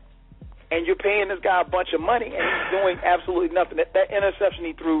quarterback. And you're paying this guy a bunch of money, and he's doing absolutely nothing. That interception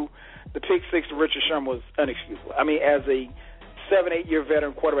he threw, the pick 6 to Richard Sherman, was inexcusable. I mean, as a 7-8-year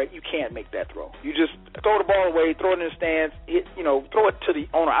veteran quarterback, you can't make that throw. You just throw the ball away, throw it in the stands, throw it to the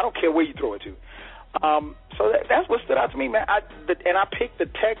owner. I don't care where you throw it to. So that's what stood out to me, man. I picked the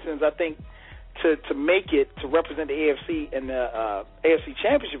Texans, I think, to make it, to represent the AFC in the AFC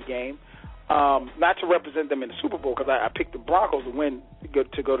Championship game, not to represent them in the Super Bowl, because I picked the Broncos to win, to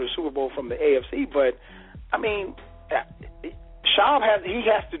go to the Super Bowl from the AFC. But I mean, Schaub has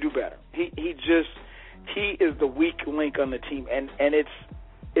to do better. He is the weak link on the team, and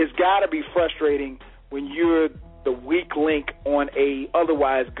it's got to be frustrating when you're the weak link on a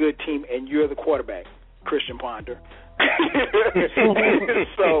otherwise good team, and you're the quarterback, Christian Ponder.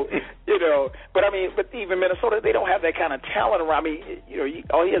 So, but even Minnesota, they don't have that kind of talent around.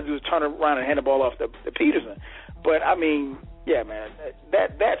 All he has to do is turn around and hand the ball off to Peterson. But yeah, man,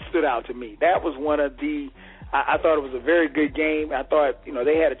 that stood out to me. That was one of the. I thought it was a very good game. I thought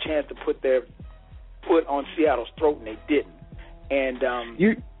they had a chance to put their foot on Seattle's throat, and they didn't. And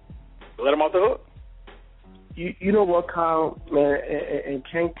let them off the hook. You know what, Kyle, man, and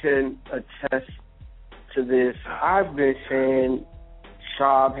Ken can attest to this. I've been saying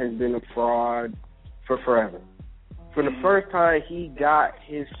Schaub has been a fraud for forever. From the first time he got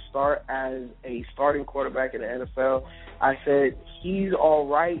his start as a starting quarterback in the NFL, I said he's all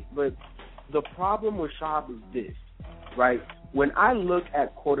right, but the problem with Schaub is this, right? When I look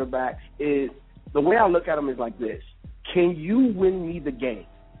at quarterbacks, the way I look at them is like this. Can you win me the game?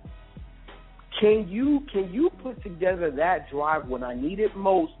 Can you put together that drive when I need it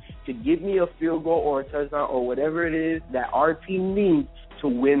most to give me a field goal or a touchdown or whatever it is that our team needs to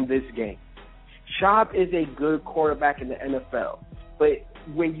win this game? Schaub is a good quarterback in the NFL, but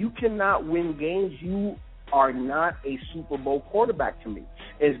when you cannot win games, you are not a Super Bowl quarterback to me.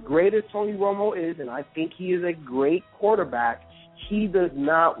 As great as Tony Romo is, and I think he is a great quarterback, he does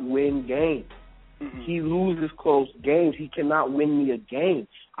not win games. Mm-hmm. He loses close games. He cannot win me a game.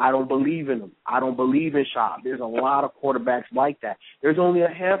 I don't believe in him. I don't believe in Schaub. There's a lot of quarterbacks like that. There's only a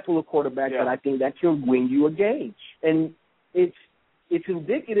handful of quarterbacks that I think that can win you a game. And it's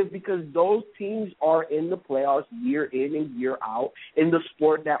indicative because those teams are in the playoffs year in and year out in the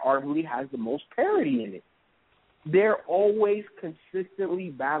sport that arguably has the most parity in it. They're always consistently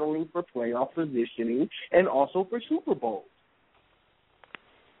battling for playoff positioning and also for Super Bowls.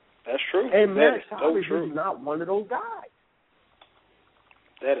 That's true. And Matt Schaub is just not one of those guys.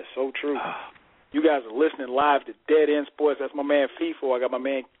 That is so true. You guys are listening live to Dead End Sports. That's my man FIFO. I got my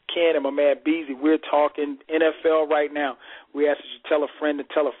man Ken and my man Beezy. We're talking NFL right now. We ask that you tell a friend to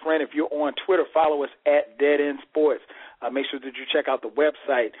tell a friend. If you're on Twitter, follow us at Dead End Sports. Make sure that you check out the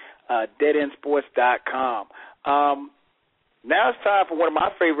website, deadendsports.com. Now it's time for one of my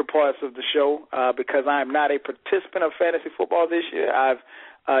favorite parts of the show because I am not a participant of fantasy football this year. I've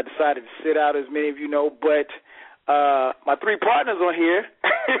decided to sit out, as many of you know, but my three partners on here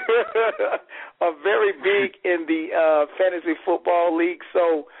are very big in the fantasy football league.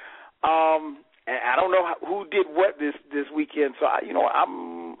 So and I don't know who did what this weekend. So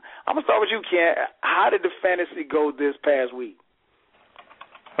I'm gonna start with you, Ken. How did the fantasy go this past week?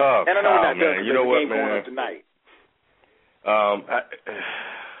 Oh, and I know we're not done. You know what, game man? Going on tonight. God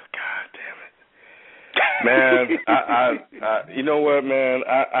damn it, man! I you know what, man?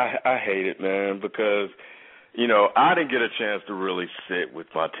 I hate it, man, because I didn't get a chance to really sit with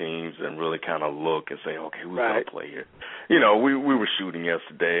my teams and really kind of look and say, okay, who's gonna play here? We were shooting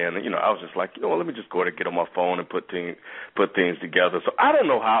yesterday, and I was just like, let me just go ahead and get on my phone and put things together. So I don't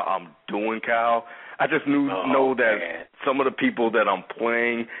know how I'm doing, Kyle. I just know that some of the people that I'm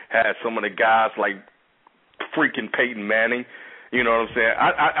playing had some of the guys like freaking Peyton Manning. You know what I'm saying?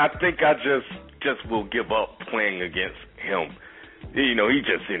 I think I just will give up playing against him. He's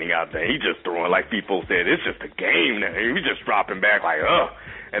just sitting out there. He's just throwing, like people said, it's just a game now. He's just dropping back like,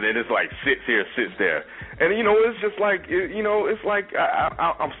 and then it's like sits here, sits there. And, it's just like, it's like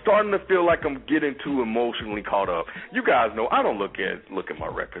I'm starting to feel like I'm getting too emotionally caught up. You guys know I don't look at my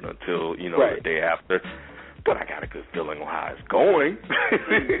record until, the day after. But I got a good feeling on how it's going.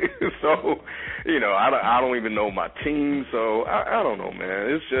 So, I don't even know my team. So, I don't know,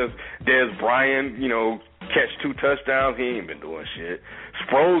 man. It's just Dez Bryant, catch 2 touchdowns. He ain't been doing shit.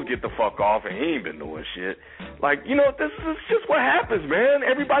 Sproles get the fuck off, and he ain't been doing shit. Like, this is just what happens, man.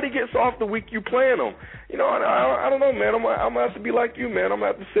 Everybody gets off the week you playing them. I don't know, man. I'm going to have to be like you, man. I'm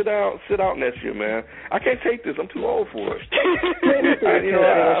going to have to sit out next year, man. I can't take this. I'm too old for it. I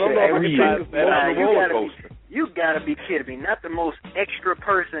don't know if I can take this roller coaster. You gotta be kidding me. Not the most extra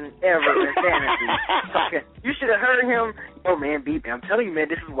person ever in fantasy. You should have heard him. Oh, man, B, I'm telling you, man,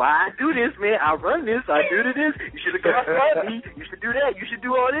 this is why I do this, man. I run this. I do this. You should have got me. You should do that. You should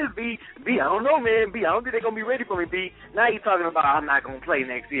do all this, B. I don't know, man. B, I don't think they're going to be ready for me, B. Now you're talking about I'm not going to play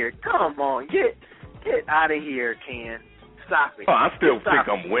next year. Come on. Get out of here, Ken. Stop it. I still think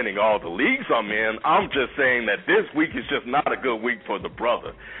I'm winning all the leagues I'm in. I'm just saying that this week is just not a good week for the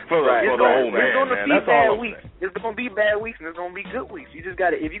brother, for the whole man. It's going to be That's bad all weeks. It's going to be bad weeks, and it's going to be good weeks. You just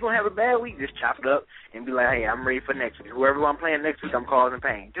got to, if you're going to have a bad week, just chop it up and be like, hey, I'm ready for next week. Whoever I'm playing next week, I'm causing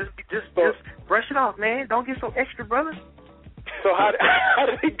pain. Just brush it off, man. Don't get so extra, brother. So how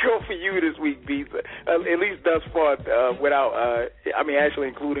did it go for you this week, B? At least thus far, without, actually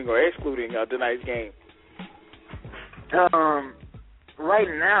including or excluding tonight's game. Right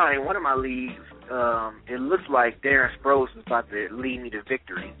now in one of my leagues, it looks like Darren Sproles is about to lead me to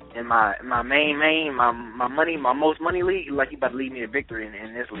victory. In my most money league, like he's about to lead me to victory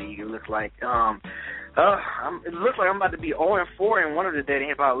in this league. It looks like it looks like I'm about to be 0-4 in one of the Dead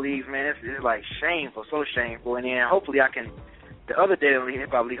Hip Hop leagues, man. It's like shameful, so shameful. And then hopefully the other Dead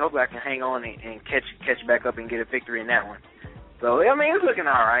Hip Hop league, hopefully I can hang on and catch back up and get a victory in that one. So I mean, it's looking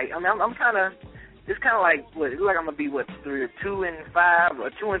all right. I mean, I'm kind of. It's kind of like it looks like I'm gonna be 2-5 or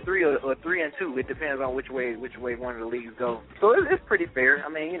 2-3 or 3-2. It depends on which way one of the leagues go. So it's pretty fair. I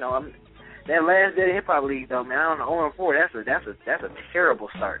mean, that last Dead Hip Hop league though, man. I don't know, 0-4. That's a terrible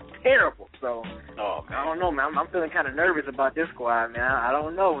start. Terrible. So I don't know, man. I'm feeling kind of nervous about this squad, man. I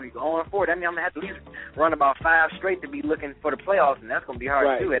don't know. 0-4. That means I'm gonna have to at least run about 5 straight to be looking for the playoffs, and that's gonna be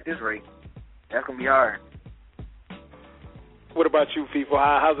hard too at this rate. That's gonna be hard. What about you, FIFO?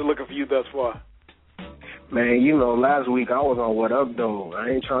 How's it looking for you thus far? Man, last week I was on What Up, though. I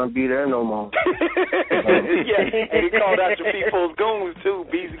ain't trying to be there no more. Yeah, and he called out your FIFO's goons, too.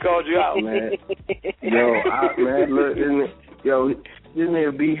 Beezy called you out. Man, look, this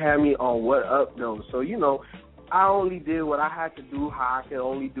nigga B had me on What Up, though. So, I only did what I had to do, how I could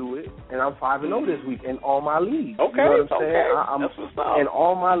only do it, and I'm 5-0 this week in all my leagues. Okay, you know what I'm saying? That's what's up. In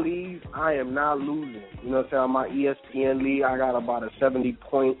all my leagues, I am not losing. You know what I'm saying? My ESPN league, I got about a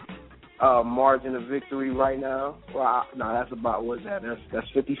 70-point margin of victory right now. Well, that's about, what's that? That's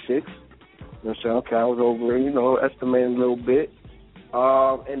 56. You know what I'm saying? Okay, I was over, estimating a little bit.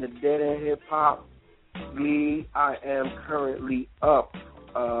 In the Dead End Hip Hop league, I am currently up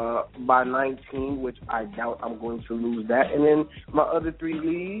by 19, which I doubt I'm going to lose that. And then my other 3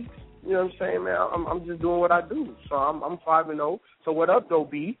 leagues, you know what I'm saying, man? I'm just doing what I do. So I'm 5-0. So what up, though,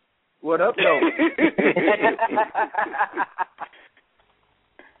 B? What up, though?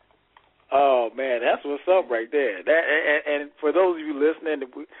 Oh man, that's what's up right there. That and for those of you listening,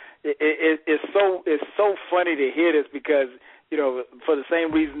 it's so funny to hear this because for the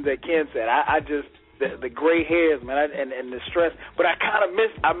same reason that Ken said, I just the gray hairs, man, and the stress. But I kind of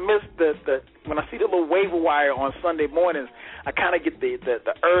miss the when I see the little waiver wire on Sunday mornings, I kind of get the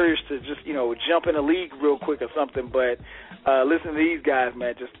urge to just jump in the league real quick or something. But listening to these guys,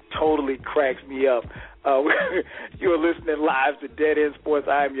 man, just totally cracks me up. You are listening live to Dead End Sports.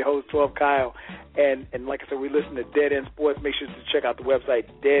 I am your host, 12 Kyle. And like I said, we listen to Dead End Sports. Make sure to check out the website,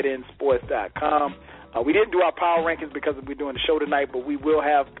 deadendsports.com. We didn't do our power rankings because we're doing the show tonight, but we will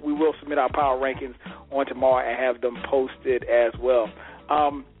submit our power rankings on tomorrow and have them posted as well.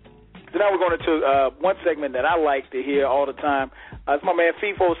 So now we're going into one segment that I like to hear all the time. It's my man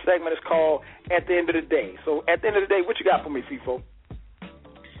FIFO's segment. It's called At the End of the Day. So at the end of the day, what you got for me, FIFO?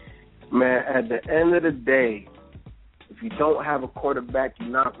 Man, at the end of the day, if you don't have a quarterback, you're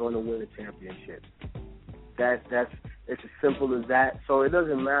not going to win a championship. It's as simple as that. So it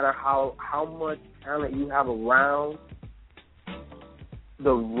doesn't matter how much talent you have around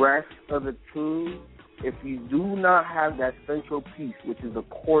the rest of the team. If you do not have that central piece, which is the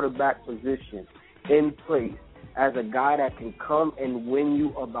quarterback position, in place as a guy that can come and win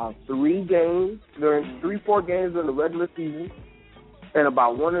you about 3-4 games during the regular season and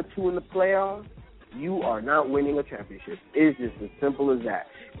about 1 or 2 in the playoffs, you are not winning a championship. It's just as simple as that.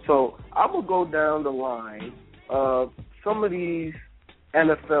 So I'm going to go down the line of some of these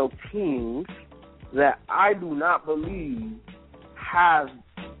NFL teams that I do not believe have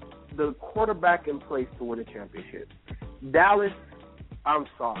the quarterback in place to win a championship. Dallas, I'm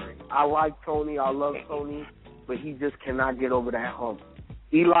sorry. I like Tony. I love Tony, but he just cannot get over that hump.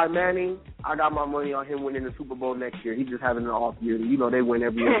 Eli Manning, I got my money on him winning the Super Bowl next year. He's just having an off year. They win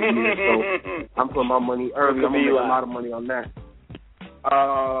every other year, so I'm putting my money early. I'm going to make a lot of money on that.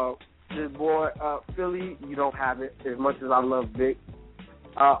 This boy, Philly, you don't have it as much as I love Vic.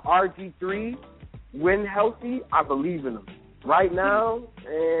 RG3, when healthy, I believe in him. Right now,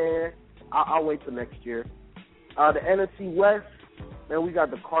 I'll wait till next year. The NFC West, man, we got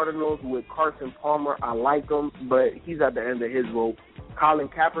the Cardinals with Carson Palmer. I like him, but he's at the end of his rope. Colin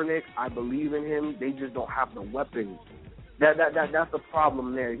Kaepernick, I believe in him. They just don't have the weapons. That's the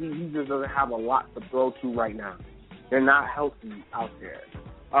problem there. He just doesn't have a lot to throw to right now. They're not healthy out there.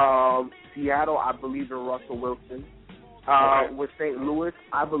 Seattle, I believe in Russell Wilson. With St. Louis,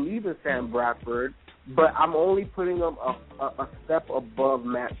 I believe in Sam Bradford, but I'm only putting him a step above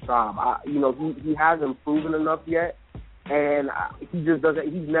Matt Schaub. He hasn't proven enough yet, and he just doesn't.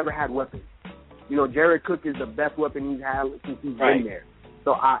 He's never had weapons. Jared Cook is the best weapon he's had since he's been there.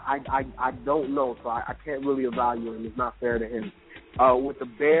 So I don't know. So I can't really evaluate him. It's not fair to him. With the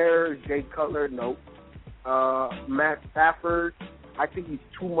Bears, Jay Cutler, nope. Matt Stafford, I think he's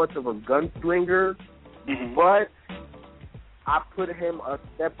too much of a gunslinger. Mm-hmm. But I put him a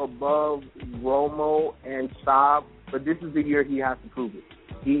step above Romo and Schaub, but this is the year he has to prove it.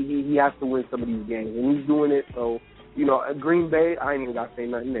 He has to win some of these games, and he's doing it. So, Green Bay, I ain't even got to say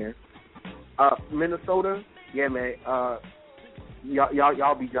nothing there. Minnesota, yeah, man,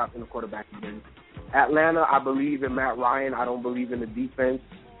 y'all be dropping the quarterback again. Atlanta, I believe in Matt Ryan. I don't believe in the defense.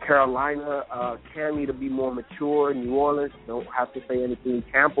 Carolina, Cam need to be more mature. New Orleans, don't have to say anything.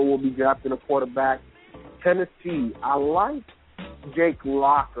 Tampa will be drafting a quarterback. Tennessee, I like Jake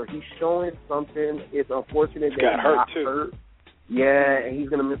Locker. He's showing something. It's unfortunate that he got hurt. Yeah, and he's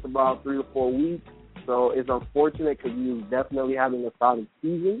going to miss about 3 or 4 weeks. So it's unfortunate because he was definitely having a solid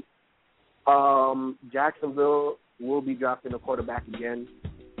season. Jacksonville will be drafting a quarterback again.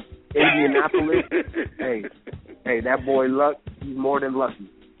 Indianapolis, hey, that boy Luck, he's more than lucky.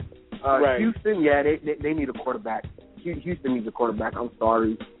 Right. Houston, yeah, they need a quarterback. Houston needs a quarterback. I'm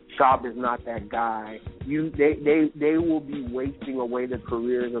sorry. Schaub is not that guy. They will be wasting away the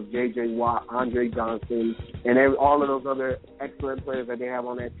careers of J.J. Watt, Andre Johnson, and all of those other excellent players that they have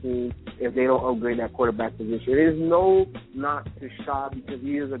on that team if they don't upgrade that quarterback position. There's no knock to Schaub because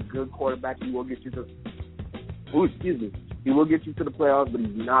he is a good quarterback. He will get you to He will get you to the playoffs, but he's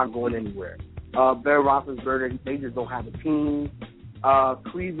not going anywhere. Ben Roethlisberger, they just don't have a team.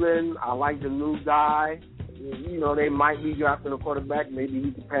 Cleveland, I like the new guy. They might be drafting a quarterback. Maybe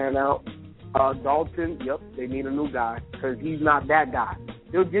he can pan out. Dalton, yep, they need a new guy because he's not that guy.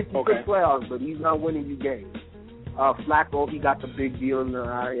 He'll get you to the playoffs, but he's not winning you games. Flacco, he got the big deal.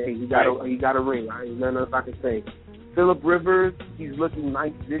 He got a ring. There's nothing else I can say. Phillip Rivers, he's looking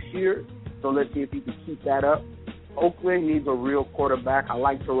nice this year, so let's see if he can keep that up. Oakland needs a real quarterback. I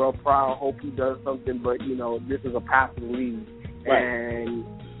like Terrell Pryor. Hope he does something, but, this is a passing league. Right. And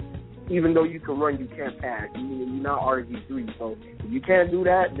even though you can run, you can't pass. You're not RG3. So if you can't do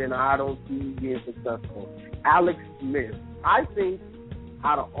that, then I don't see you being successful. Alex Smith. I think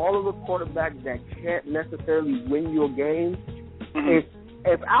out of all of the quarterbacks that can't necessarily win you a game,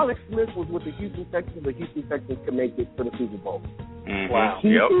 if Alex Smith was with the Houston Texans could make it to the Super Bowl. Mm-hmm. Wow. He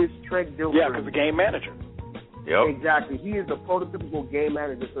is Trent Dilfer. Yeah, because the game manager. Yep. Exactly. He is a prototypical game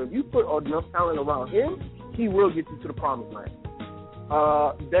manager. So if you put enough talent around him, he will get you to the promised land.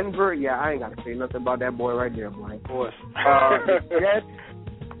 Denver, yeah, I ain't got to say nothing about that boy right there, boy. Of course. Jets,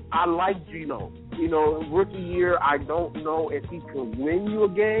 I like Geno. Rookie year, I don't know if he can win you a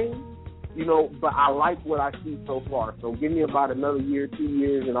game, but I like what I see so far. So give me about another year, 2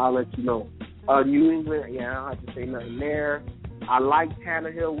 years, and I'll let you know. New England, yeah, I don't have to say nothing there. I like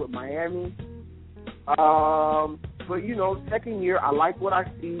Tannehill with Miami. But, second year, I like what I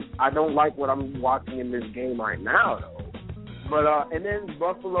see. I don't like what I'm watching in this game right now, though. But, and then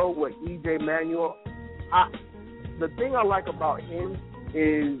Buffalo with E.J. Manuel. The thing I like about him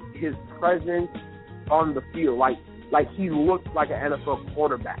is his presence on the field. Like he looks like an NFL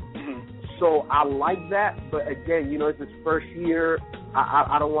quarterback. Mm-hmm. So I like that. But, again, it's his first year.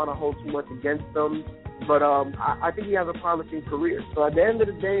 I don't want to hold too much against him. But I think he has a promising career. So at the end of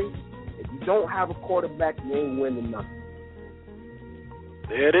the day, if you don't have a quarterback, you ain't winning nothing.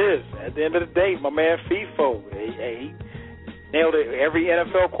 There it is. At the end of the day, my man FIFO, he nailed it. Every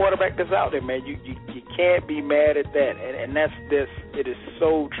NFL quarterback that's out there, man, you can't be mad at that. And that's this. It is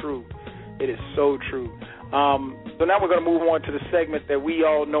so true. It is so true. So now we're going to move on to the segment that we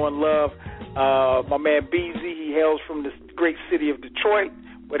all know and love. My man Beezy, he hails from the great city of Detroit,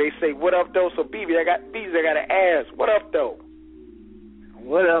 where they say, what up, though? So, Beezy, I got to ask, what up, though?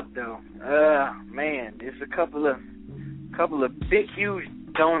 What up, though? Man, there's a couple of big, huge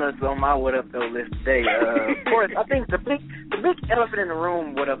donuts on my what up, though list today. Of course, I think the big elephant in the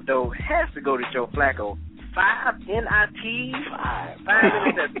room, what up, though, has to go to Joe Flacco. 5 NITs, 5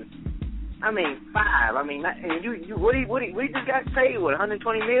 interceptions. I mean, 5. I mean, what he just got paid? What, $120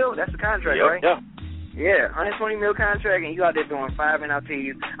 million? That's the contract, right? Yeah, $120 million contract, and you out there doing 5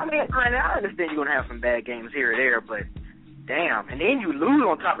 NITs. I mean, I understand you're gonna have some bad games here or there, but damn, and then you lose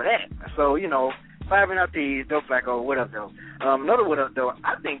on top of that. So 5 NITs, Joe Flacco, what up, though? Another what up, though,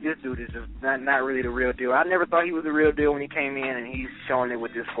 I think this dude is just not really the real deal. I never thought he was the real deal when he came in, and he's showing it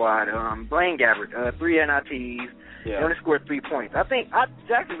with this squad. Blaine Gabbert, 3 NITs. Yeah. They only scored 3 points. I think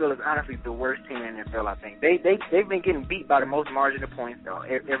Jacksonville is honestly the worst team in the NFL, I think. They've been getting beat by the most margin of points, though,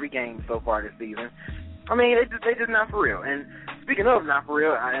 every game so far this season. I mean, they just not for real. And speaking of not for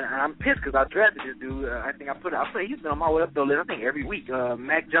real, I'm pissed because I drafted this dude. I think he's been on my way up the list, I think, every week.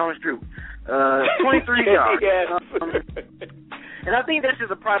 Mac Jones-Drew, 23 yards. And I think that's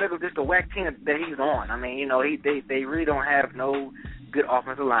just a product of just the whack team that he's on. I mean, they really don't have no good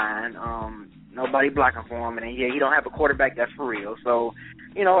offensive line. Nobody blocking for him, and he don't have a quarterback that's for real. So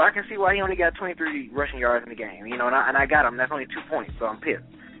you know, I can see why he only got 23 rushing yards in the game. You know, and I got him. That's only 2 points, so I'm pissed.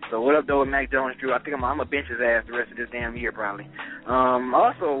 So what up, though, with Mac Jones, Drew? I think I'm going to bench his ass the rest of this damn year, probably.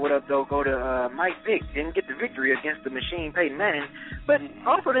 Also, what up, though, go to Mike Vick. Didn't get the victory against the machine Peyton Manning, but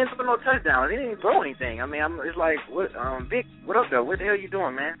also didn't throw no touchdowns. He didn't throw anything. I mean, it's like, what, Vick, what up, though? What the hell you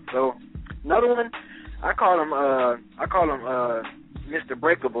doing, man? So another one, I call him Mr.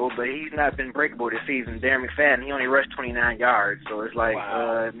 Breakable, but he's not been breakable this season. Darren McFadden, he only rushed 29 yards, so it's like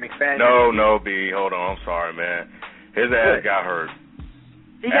McFadden. No, B, hold on, I'm sorry, man. His ass got hurt.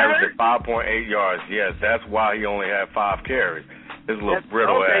 He got averaged 5.8 yards. Yes, that's why he only had 5 carries. His little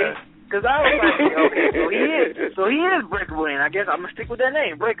brittle ass. Because I was like, okay, so he is breakable, and I guess I'm gonna stick with that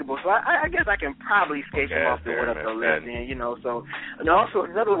name, breakable. So I guess I can probably skate him off the what up though list, then, you know. So, and also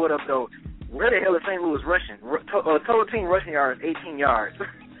another what up though. Where the hell is St. Louis rushing? Total team rushing yards 18 yards.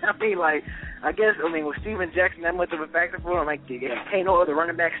 I mean, like, with Steven Jackson that much of a factor for him, like, can't no other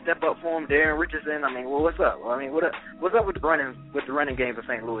running back step up for him? Darren Richardson. I mean, well, what's up? What's up with the running game for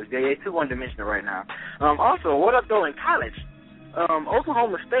St. Louis? They're too one-dimensional right now. Also, what up though in college?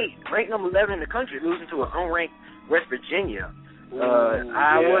 Oklahoma State, ranked number 11 in the country, losing to an unranked West Virginia.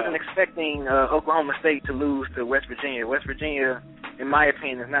 I wasn't expecting Oklahoma State to lose to West Virginia. West Virginia, in my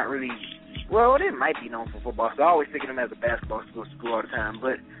opinion, is not really. Well, it might be known for football, so I always think of them as a basketball school all the time.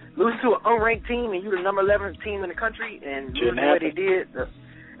 But losing to an unranked team and you're the number 11 team in the country and losing the way they did,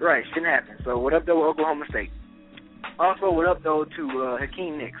 right, shouldn't happen. So what up, though, with Oklahoma State? Also, what up, though, to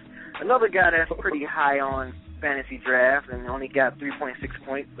Hakeem Nicks, another guy that's pretty high on fantasy draft and only got 3.6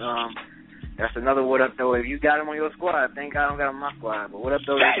 points. That's another what up, though. If you got him on your squad, thank God I don't got him on my squad. But what up,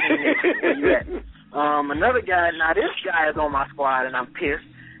 though, Hakeem Nicks, where you at? Another guy, now this guy is on my squad and I'm pissed.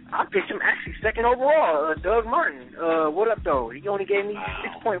 I picked him actually second overall, Doug Martin. What up, though? He only gave me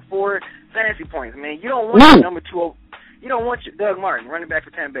 6.4 fantasy points. Man, you don't want your number 2. You don't want your Doug Martin, running back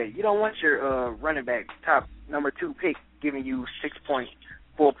for Tampa Bay. You don't want your running back, top number 2 pick, giving you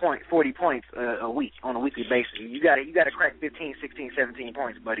 40 points a week on a weekly basis. You got to crack 15, 16, 17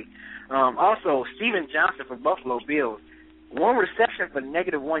 points, buddy. Also, Steven Johnson for Buffalo Bills. 1 reception for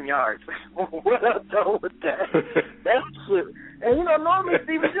 -1 yard. What up, though, with that? That's shit. And, you know, normally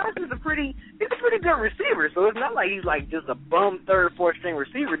Steven Johnson's a pretty good receiver, so it's not like he's like just a bum 3rd, 4th string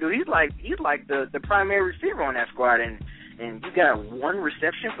receiver, dude. He's like the primary receiver on that squad, and you got 1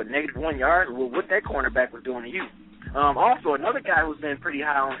 reception for -1 yard. Well, what that cornerback was doing to you. Also, another guy who's been pretty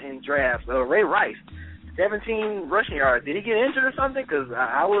high on in drafts, Ray Rice, 17 rushing yards. Did he get injured or something? Because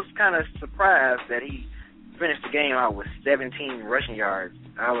I was kind of surprised that he finished the game out with 17 rushing yards.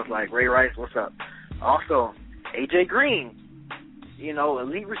 I was like, Ray Rice, what's up? Also, AJ Green, you know,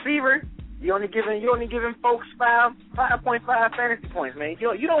 elite receiver. You only giving folks 5.5 fantasy points, man.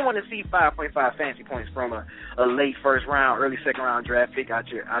 You don't want to see 5.5 fantasy points from a late 1st round, early 2nd round draft pick out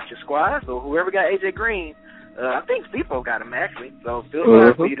your squad. So whoever got AJ Green, I think FIFO got him actually. So still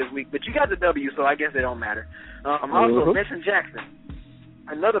sorry for you this week, but you got the W, so I guess it don't matter. Also, Vincent Jackson,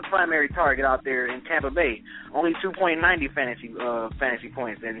 another primary target out there in Tampa Bay, only 2.90 fantasy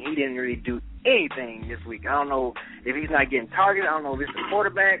points, and he didn't really do anything this week. I don't know if he's not getting targeted. I don't know if it's the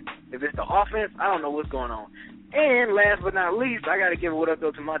quarterback, if it's the offense. I don't know what's going on. And last but not least, I got to give it what up,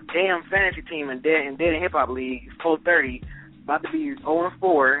 though, to my damn fantasy team in Dead and Hip Hop League, 430, about to be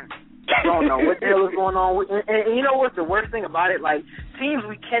 0-4. I don't know what the hell is going on. And you know what's the worst thing about it? Like, teams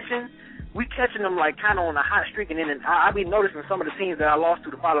we catching them like kind of on a hot streak, and then I be noticing some of the teams that I lost to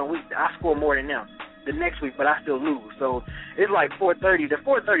the following week, I score more than them the next week, but I still lose. So it's like 430. The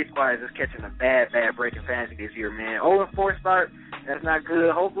 430 squad is just catching a bad break in fantasy this year, man. 0-4 start, that's not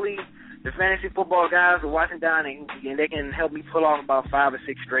good. Hopefully the fantasy football guys are watching down and they can help me pull off about 5 or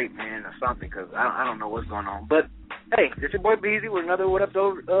 6 straight, man, or something, because I don't know what's going on. But hey, it's your boy Beezy with another What Up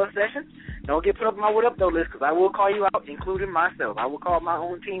Though session. Don't get put up on my What Up Though list, because I will call you out, including myself. I will call my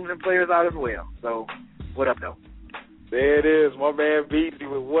own teams and players out as well. So, What Up Though? There it is, my man Beezy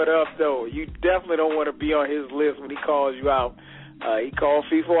with What Up Though. You definitely don't want to be on his list when he calls you out. He called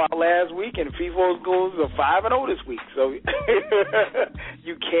FIFO out last week, and FIFO's goals are 5-0 this week. So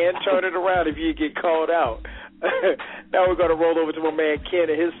you can turn it around if you get called out. Now we're going to roll over to my man Ken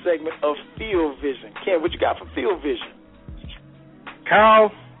and his segment of Field Vision. Ken, what you got for Field Vision?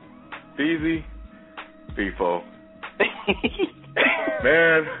 Kyle, Beezy, FIFO.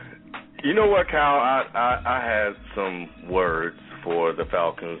 Man, you know what, Kyle? I had some words for the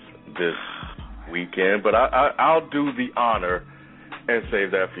Falcons this weekend, but I'll do the honor and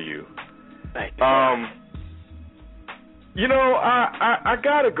save that for you. Thank you. You know, I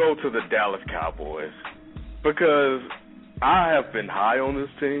got to go to the Dallas Cowboys because I have been high on this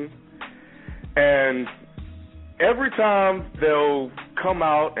team, and every time they'll come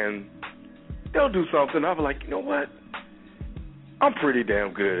out and they'll do something. I'll be like, you know what? I'm pretty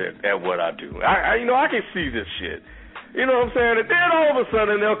damn good at what I do. I can see this shit. You know what I'm saying? And then all of a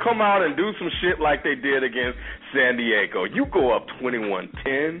sudden they'll come out and do some shit like they did against San Diego. You go up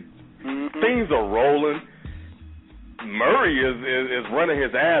 21-10. Things are rolling. Murray is running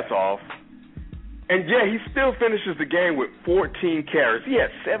his ass off. And, yeah, he still finishes the game with 14 carries. He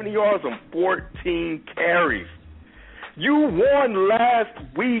had 70 yards on 14 carries. You won last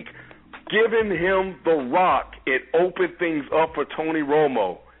week giving him the rock. It opened things up for Tony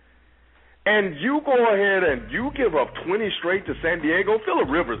Romo. And you go ahead and you give up 20 straight to San Diego. Phillip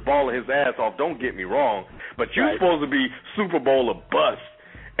Rivers balling his ass off, don't get me wrong. But you're supposed to be Super Bowl or bust.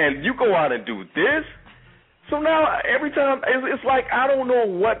 And you go out and do this? So now every time, it's like I don't know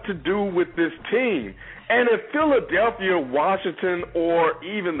what to do with this team. And if Philadelphia, Washington, or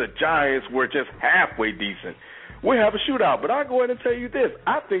even the Giants were just halfway decent, we'll have a shootout. But I'll go ahead and tell you this.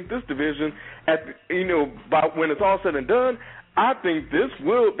 I think this division, by when it's all said and done, I think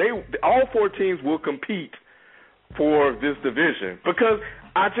all four teams will compete for this division because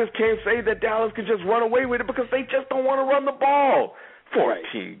I just can't say that Dallas can just run away with it because they just don't want to run the ball.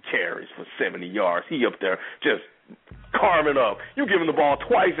 14 carries for 70 yards. He up there just carving up. You give him the ball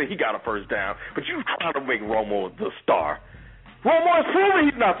twice and he got a first down, but you trying to make Romo the star. Romo has proven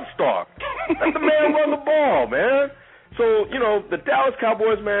he's not the star. Let the man run the ball, man. So, the Dallas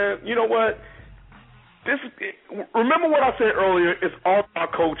Cowboys, man, you know what? Remember what I said earlier, it's all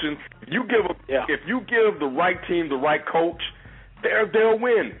about coaching. If you give the right team the right coach, they'll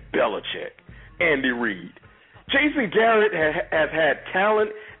win. Belichick, Andy Reid. Jason Garrett has had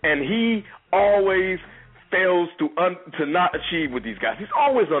talent, and he always fails to not achieve with these guys. He's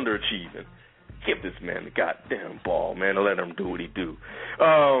always underachieving. Give this man the goddamn ball, man, and let him do what he do.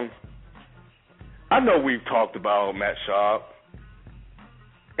 I know we've talked about Matt Schaub,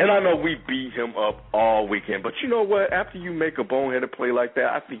 and I know we beat him up all weekend, but you know what? After you make a boneheaded play like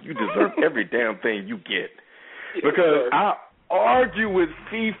that, I think you deserve every damn thing you get. Because I argue with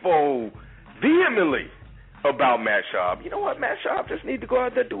FIFO vehemently about Matt Schaub. You know what? Matt Schaub just need to go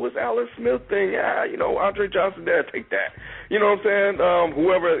out there and do his Alex Smith thing. Andre Johnson there, take that. You know what I'm saying?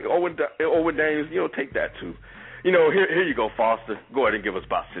 Whoever, Owen Daniels, take that too. Here you go, Foster. Go ahead and give us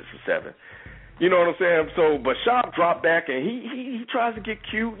about 6 or 7. You know what I'm saying? So, but Schaub dropped back, and he tries to get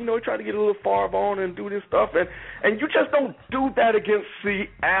cute. He tried to get a little Favre on and do this stuff, and you just don't do that against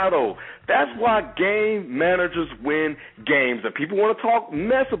Seattle. That's why game managers win games. And people want to talk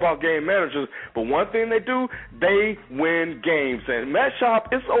mess about game managers, but one thing they do, they win games. And Matt Schaub,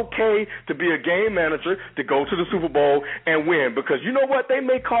 it's okay to be a game manager, to go to the Super Bowl and win, because you know what? They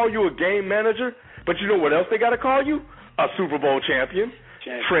may call you a game manager, but you know what else they got to call you? A Super Bowl champion.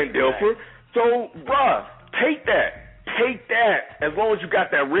 Trent Dilfer. So, bruh, take that. Take that. As long as you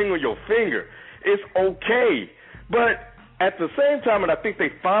got that ring on your finger, it's okay. But at the same time, and I think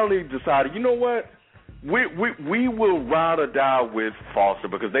they finally decided, you know what? We will ride or die with Foster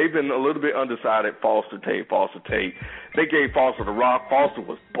because they've been a little bit undecided. Foster Tate. They gave Foster the rock. Foster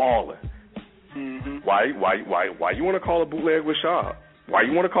was balling. Mm-hmm. Why you want to call a bootleg with Schaub? Why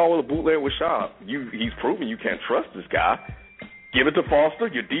you want to call a bootleg with Schaub? He's proven you can't trust this guy. Give it to Foster.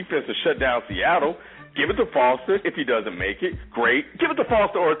 Your defense has shut down Seattle. Give it to Foster. If he doesn't make it, great. Give it to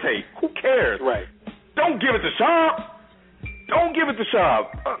Foster or Tate. Who cares? Right. Don't give it to Schaub. Don't give it to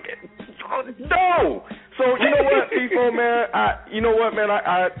Schaub. No. So you know what, people, man.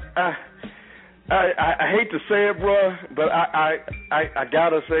 I hate to say it, bro, but I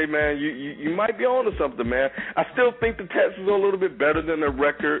gotta say, man, you might be onto something, man. I still think the Texans are a little bit better than their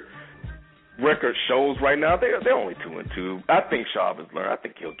record shows right now. They're only 2-2. I think Schaub has learned. I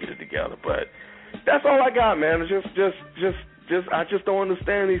think he'll get it together. But that's all I got, man. It's just I just don't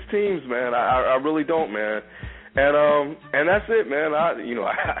understand these teams, man. I really don't, man. And that's it, man.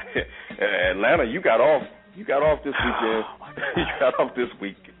 Atlanta, you got off this weekend. You got off this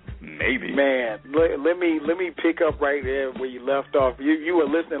week. Maybe. Man, let me pick up right there where you left off. You were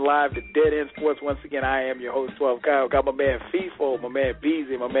listening live to Dead End Sports. Once again, I am your host, 12 Kyle. Got my man FIFO, my man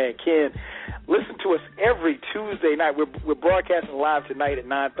Beezy, my man Ken. Listen to us every Tuesday night. We're broadcasting live tonight at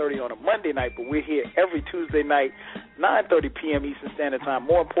 9:30 on a Monday night, but we're here every Tuesday night, 9:30 p.m. Eastern Standard Time.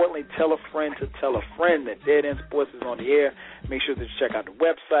 More importantly, tell a friend to tell a friend that Dead End Sports is on the air. Make sure that you check out the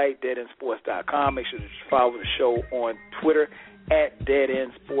website, deadendsports.com. Make sure that you follow the show on Twitter at Dead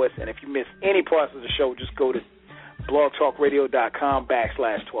End Sports. And if you miss any parts of the show, just go to blogtalkradio.com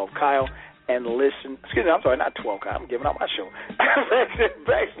 /12Kyle and listen. Excuse me, I'm sorry, not 12 Kyle. I'm giving out my show. /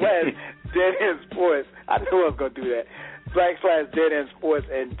 Dead End Sports. I knew I was going to do that. / Dead End Sports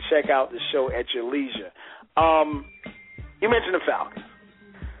and check out the show at your leisure. You mentioned the Falcons.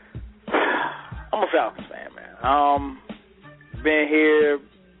 I'm a Falcons fan, man. Been here,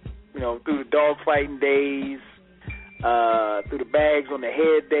 through the dogfighting days, through the bags on the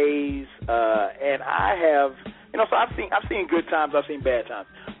head days, and I have, so I've seen good times, I've seen bad times.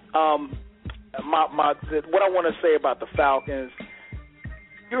 What I want to say about the Falcons,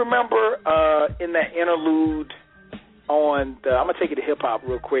 you remember in that interlude I'm gonna take it to hip hop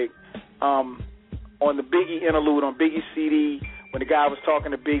real quick. On the Biggie interlude on Biggie CD, when the guy was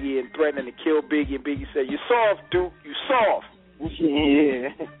talking to Biggie and threatening to kill Biggie, and Biggie said, "You soft, Duke. You soft." Yeah.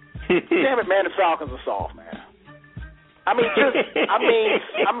 Damn it, man. The Falcons are soft, man. I'm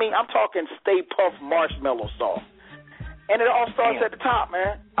talking Stay Puft Marshmallow soft. And it all starts at the top,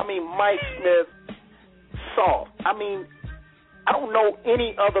 man. Mike Smith, soft. I don't know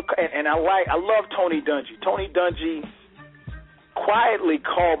any other, and I love Tony Dungy. Tony Dungy quietly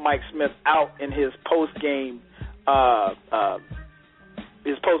called Mike Smith out in his post game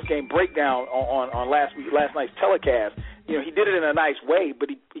breakdown on last night's telecast. He did it in a nice way, but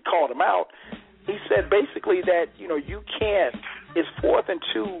he called him out. He said basically that you can't. It's 4th and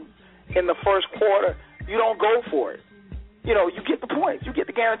 2 in the first quarter. You don't go for it. You get the points. You get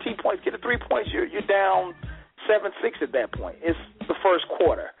the guaranteed points. Get the 3 points. You're down 7-6 at that point. It's the first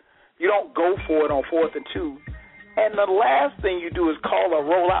quarter. You don't go for it on 4th and 2. And the last thing you do is call a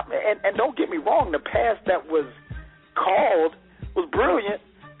rollout. And don't get me wrong, the pass that was called was brilliant,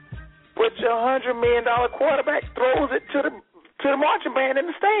 but your $100 million quarterback throws it to the marching band in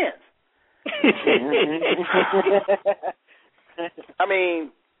the stands.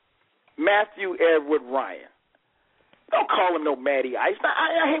 Matthew Edward Ryan. Don't call him no Matty Ice.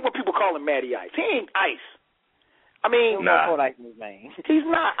 I hate when people call him Matty Ice. He ain't ice. He's not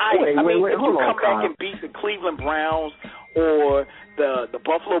ice. Wait, you come back and beat the Cleveland Browns or the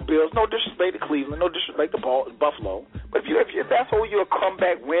Buffalo Bills. No disrespect to Cleveland, no disrespect to Buffalo. But if that's who your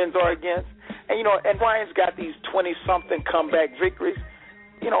comeback wins are against, and Ryan's got these 20-something comeback victories,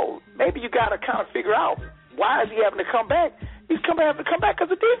 maybe you got to kind of figure out why is he having to come back. He's having to come back because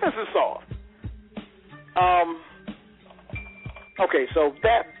the defense is soft. Okay, so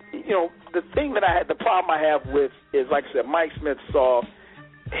that the problem I have with is, like I said, Mike Smith soft.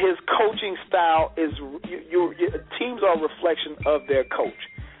 His coaching style is teams are a reflection of their coach.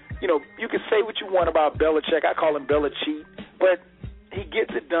 You can say what you want about Belichick. I call him Belichick, but he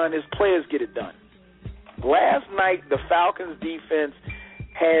gets it done. His players get it done. Last night, the Falcons defense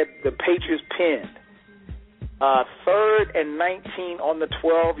had the Patriots pinned. 3rd and 19 on the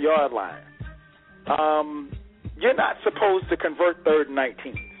 12-yard line. You're not supposed to convert 3rd and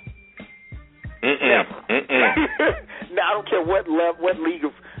 19. Never. Now, I don't care what league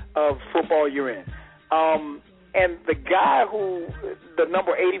of football you're in. And the guy the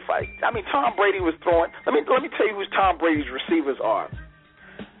number 85, Tom Brady was throwing. Let me tell you who Tom Brady's receivers are.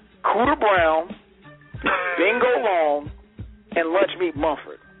 Cooter Brown, Bingo Long, and Lunchmeat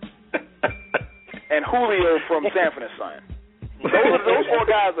Mumford. And Julio from Sanford & Son. Those 4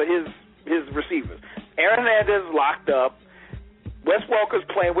 guys are his receivers. Aaron Hernandez is locked up. Wes Welker's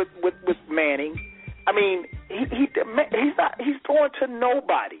playing with Manning. He's throwing to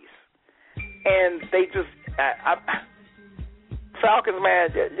nobodies. And they just Falcons, man,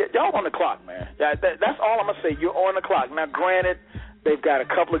 y'all on the clock, man. That's all I'm going to say. You're on the clock. Now, granted, they've got a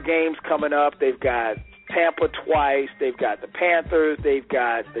couple of games coming up. They've got Tampa twice. They've got the Panthers. They've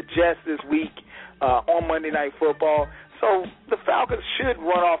got the Jets this week on Monday Night Football. So the Falcons should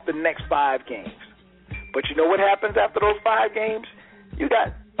run off the next 5 games. But you know what happens after those 5 games? You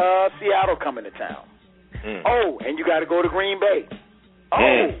got Seattle coming to town. Oh, and you got to go to Green Bay.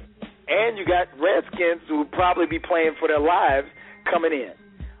 Oh, and you got Redskins who will probably be playing for their lives coming in.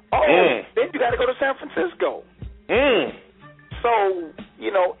 Oh, then you got to go to San Francisco. So,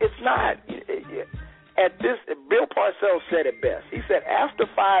 it's not. At this, Bill Parcells said it best. He said, after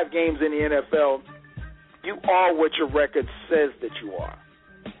 5 games in the NFL, you are what your record says that you are.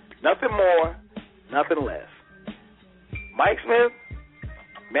 Nothing more, nothing less. Mike Smith,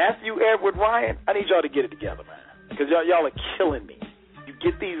 Matthew Edward Ryan, I need y'all to get it together, man, because y'all are killing me. You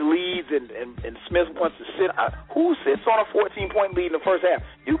get these leads, and Smith wants to sit. Who sits on a 14-point lead in the first half?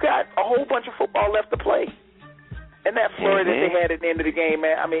 You got a whole bunch of football left to play. And that flurry that they had at the end of the game,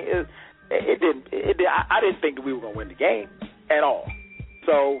 man, I didn't think that we were going to win the game at all.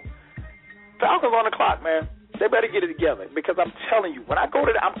 So, Falcons on the clock, man. They better get it together, because I'm telling you, when I go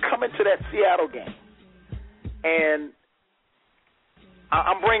I'm coming to that Seattle game, and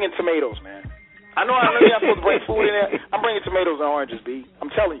I'm bringing tomatoes, man. I know you're not supposed to bring food in there. I'm bringing tomatoes and oranges, B. I'm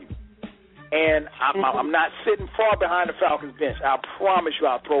telling you. And I'm not sitting far behind the Falcons bench. I promise you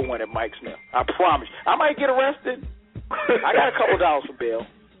I'll throw one at Mike Smith. I promise you. I might get arrested. I got a couple dollars for bail.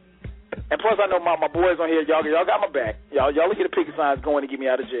 And plus, I know my boys on here. Y'all got my back. Y'all will get the picket signs going to get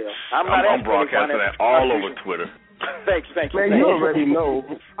me out of jail. I'm broadcasting that all over Twitter. Thank you. Man, you already know.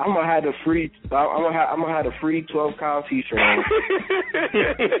 I'm gonna have the free 12 Kyle T-shirt on.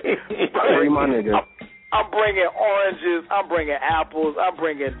 Free my nigga. I'm bringing oranges. I'm bringing apples. I'm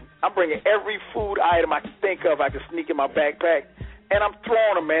bringing every food item I can think of. I can sneak in my backpack, and I'm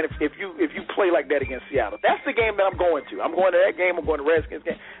throwing them, man. If you play like that against Seattle, that's the game that I'm going to. I'm going to that game. I'm going to Redskins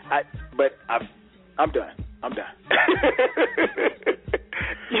game. I'm done.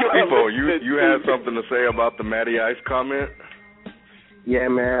 People, you had something to say about the Matty Ice comment? Yeah,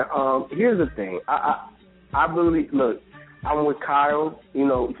 man. Here's the thing. I believe. Look, I'm with Kyle. You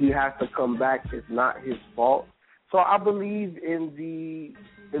know, he has to come back. It's not his fault. So I believe in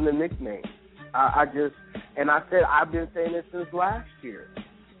the nickname. I've been saying this since last year.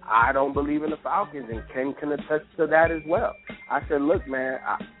 I don't believe in the Falcons, and Ken can attest to that as well. I said, look, man,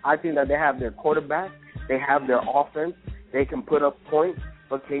 I think that they have their quarterback, they have their offense, they can put up points,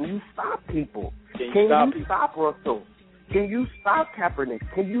 but can you stop people? Can you stop Russell? Can you stop Kaepernick?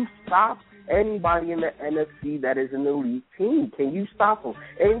 Can you stop anybody in the NFC that is an elite team? Can you stop them?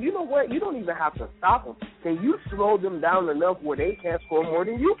 And you know what? You don't even have to stop them. Can you slow them down enough where they can't score more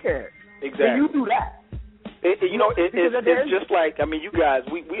than you can? Exactly. Can you do that? It's just like, I mean, you guys,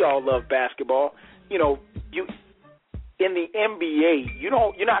 we all love basketball. You know, in the NBA, you're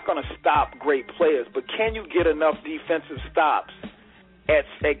not going to stop great players, but can you get enough defensive stops at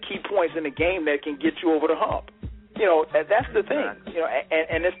key points in the game that can get you over the hump? You know, that's the thing. You know,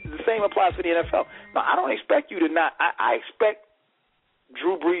 and it's the same applies to the NFL. Now, I don't expect you to not. I expect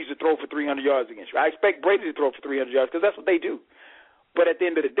Drew Brees to throw for 300 yards against you. I expect Brady to throw for 300 yards because that's what they do. But at the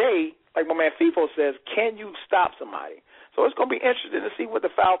end of the day, like my man FIFO says, can you stop somebody? So it's going to be interesting to see what the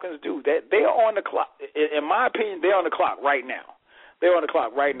Falcons do. They are on the clock. In my opinion, they're on the clock right now. They're on the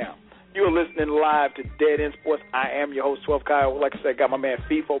clock right now. You are listening live to Dead End Sports. I am your host, 12 Kyle. Like I said, got my man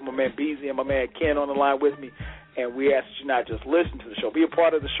FIFO, my man Beasley, and my man Ken on the line with me. And we ask that you not just listen to the show, be a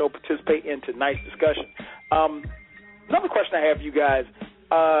part of the show, participate in tonight's discussion. Another question I have for you guys.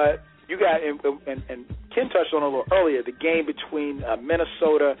 You got, and Ken touched on it a little earlier, the game between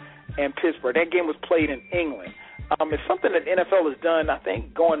Minnesota and Pittsburgh. That game was played in England. It's something that the NFL has done, I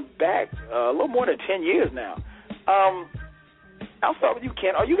think, going back a little more than 10 years now. I'll start with you,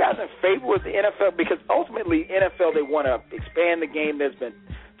 Ken. Are you guys in favor with the NFL? Because ultimately, NFL, they want to expand the game. There's been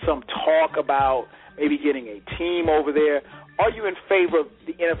some talk about maybe getting a team over there. Are you in favor of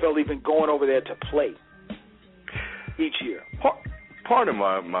the NFL even going over there to play each year? Part of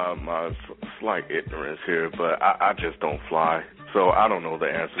my slight ignorance here, but I just don't fly, so I don't know the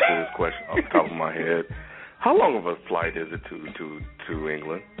answer to this question off the top of my head. How long of a flight is it to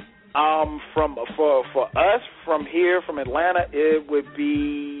England? For us from here, from Atlanta, it would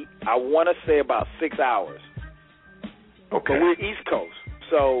be, I want to say, about 6 hours. Okay. But we're East Coast,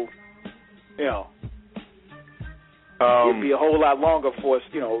 so you know. It'd be a whole lot longer for us,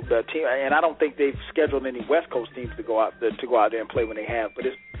 you know, the team. And I don't think they've scheduled any West Coast teams to go out there and play when they have. But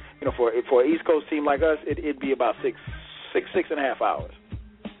it's, you know, for an East Coast team like us, it'd be about six and a half hours.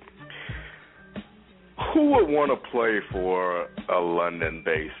 Who would want to play for a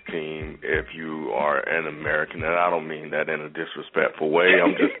London-based team if you are an American? And I don't mean that in a disrespectful way.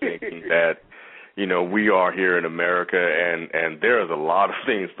 I'm just thinking that, you know, we are here in America, and there's a lot of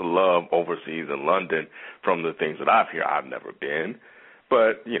things to love overseas in London from the things that I've never been.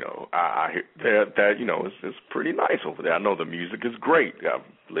 But, you know, I hear that, you know, it's pretty nice over there. I know the music is great. I've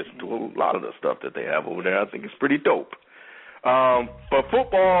listened to a lot of the stuff that they have over there. I think it's pretty dope. But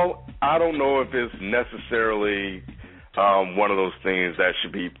football, I don't know if it's necessarily one of those things that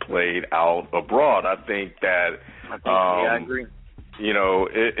should be played out abroad. I think that I agree. You know,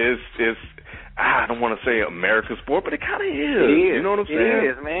 it's I don't want to say American sport, but it kind of is. It is. You know what I'm saying? It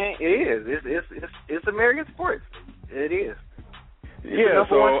is, man. It is. It's American sports. It is. Yeah,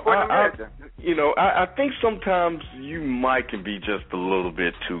 so I think sometimes you can be just a little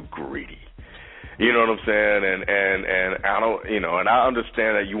bit too greedy. You know what I'm saying? And I don't, you know, and I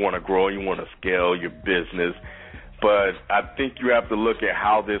understand that you want to grow, you want to scale your business, but I think you have to look at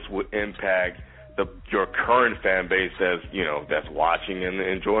how this would impact your current fan base that's watching and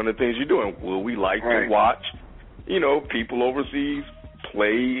enjoying the things you're doing. Will we like to watch, you know, people overseas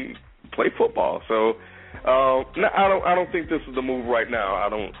play football? So no, I don't think this is the move right now.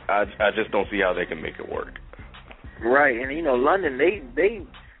 I just don't see how they can make it work. Right, and you know, London, they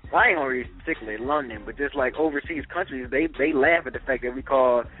I ain't already particularly London, but just like overseas countries, they laugh at the fact that we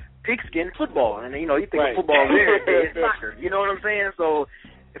call pigskin football, and you know, you think of football there, it's soccer. You know what I'm saying? So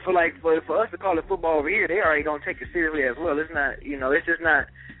for us to call it football over here, they already don't take it seriously as well. It's not, it's just not.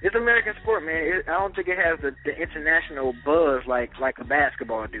 It's American sport, man. I don't think it has the international buzz like a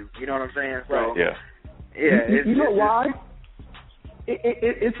basketball do. You know what I'm saying? So, right. Yeah. Yeah. You know why?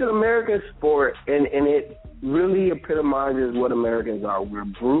 It's an American sport, and it really epitomizes what Americans are. We're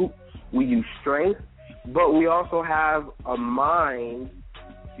brute. We use strength, but we also have a mind.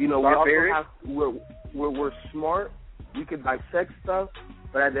 We also have we're smart. We can dissect stuff,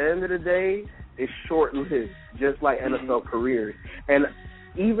 but at the end of the day, it's short-lived, just like NFL careers. And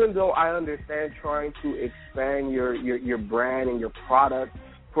even though I understand trying to expand your brand and your product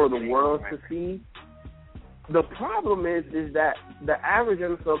for the world to see, the problem is that the average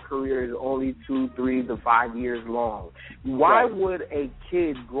NFL career is only 2, 3 to 5 years long. Why would a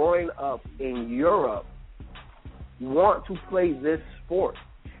kid growing up in Europe want to play this sport?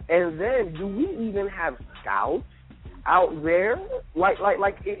 And then, do we even have scouts out there? Like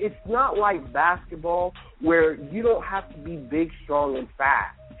it's not like basketball where you don't have to be big, strong, and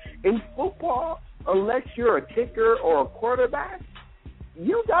fast. In football, unless you're a kicker or a quarterback,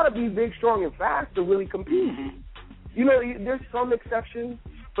 you got to be big, strong, and fast to really compete. There's some exceptions,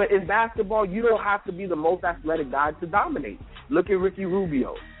 but in basketball, you don't have to be the most athletic guy to dominate. Look at Ricky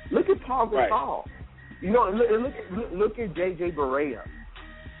Rubio. Look at Paul Gasol. Look at J.J. Barea.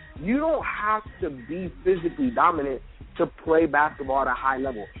 You don't have to be physically dominant to play basketball at a high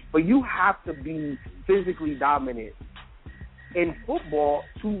level, but you have to be physically dominant in football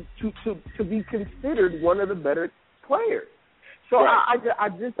to be considered one of the better players. So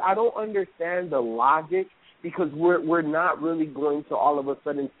I don't understand the logic, because we're not really going to all of a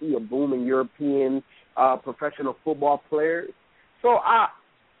sudden see a boom in European professional football players. So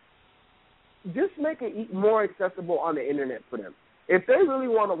just make it more accessible on the internet for them. If they really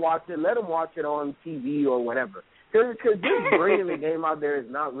want to watch it, let them watch it on TV or whatever. Because just bringing the game out there is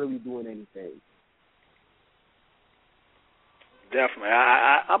not really doing anything. Definitely.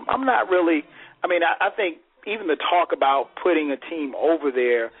 I'm not really – I think even the talk about putting a team over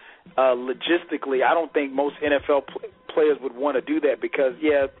there logistically, I don't think most NFL players would want to do that, because,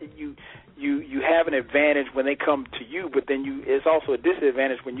 you have an advantage when they come to you, but then it's also a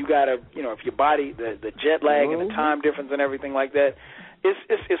disadvantage when you got to, if your body, the jet lag and the time difference and everything like that,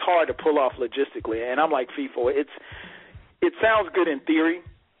 it's hard to pull off logistically. And I'm like FIFO. It sounds good in theory.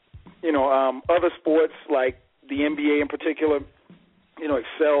 Other sports like the NBA in particular,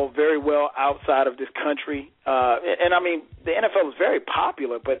 excel very well outside of this country. The NFL is very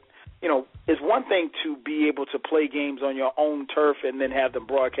popular, but it's one thing to be able to play games on your own turf and then have them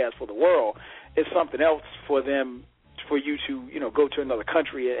broadcast for the world. It's something else for you to, go to another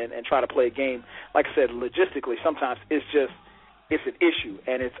country and try to play a game. Like I said, logistically, sometimes it's an issue,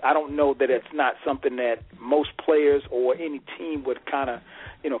 and I don't know that it's not something that most players or any team would kind of,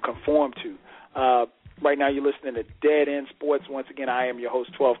 conform to. Right now you're listening to Dead End Sports. Once again, I am your host,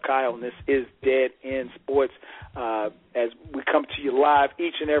 12 Kyle, and this is Dead End Sports. As we come to you live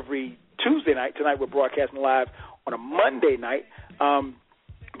each and every Tuesday night. Tonight we're broadcasting live on a Monday night.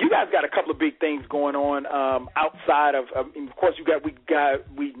 You guys got a couple of big things going on outside of course,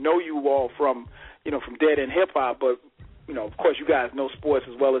 we know you all from Dead End Hip Hop, but of course, you guys know sports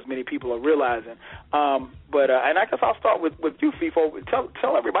as well as many people are realizing. And I guess I'll start with you, FIFO.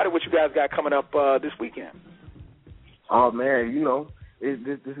 Tell everybody what you guys got coming up this weekend. Oh man,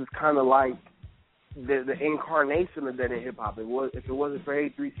 this is kind of like the incarnation of Dead End Hip Hop. If it wasn't for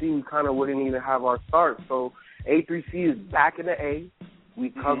A3C, we kind of wouldn't even have our start. So A3C is back in the A.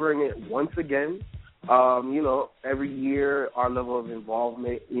 We covering it once again. Every year our level of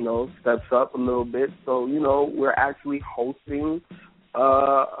involvement, steps up a little bit. So, we're actually hosting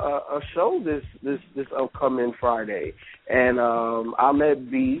a show this upcoming Friday. And I'll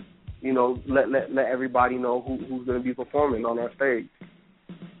let B, let everybody know who's going to be performing on our stage.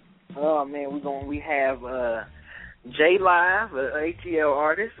 Oh man, we have J Live, an ATL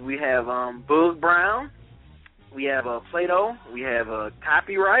artist. We have Boog Brown. We have Plato. We have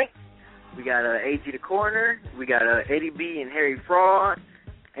Copyright. We got AG the Coroner. We got Eddie B and Harry Fraud.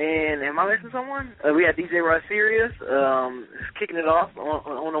 And am I missing someone? We got DJ Rod Sirius kicking it off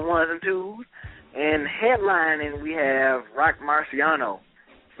on the ones and twos. And headlining, we have Rock Marciano.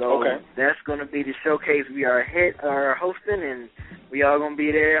 So that's going to be the showcase. We are hosting, and we all going to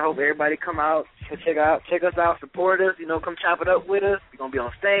be there. Hope everybody come out, check us out, support us. Come chop it up with us. We're going to be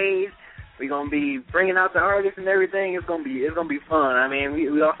on stage. We're gonna be bringing out the artists and everything. It's gonna be fun.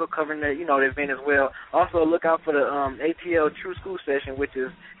 We also covering the event as well. Also look out for the ATL True School Session, which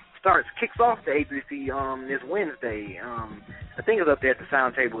kicks off the A3C this Wednesday. I think it's up there at the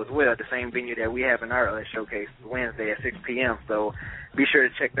Sound Table as well, at the same venue that we have in our showcase Wednesday at 6 p.m. So be sure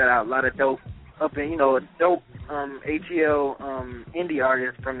to check that out. A lot of dope ATL indie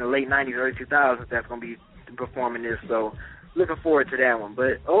artists from the late 90s, early 2000s that's going to be performing this. So looking forward to that one.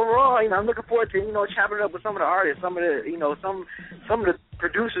 But overall, I'm looking forward to, chopping it up with some of the artists, some of the, some of the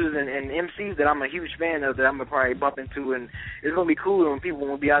producers and MCs that I'm a huge fan of that I'm going to probably bump into. And it's going to be cool when people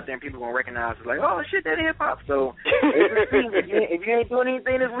will be out there and people going to recognize it. Like, oh, shit, that hip-hop. So if you ain't doing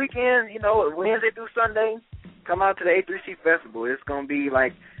anything this weekend, Wednesday through Sunday, come out to the A3C Festival. It's going to be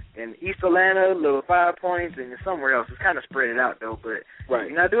like in East Atlanta, Little 5 Points, and somewhere else. It's kind of spread it out, though. But right.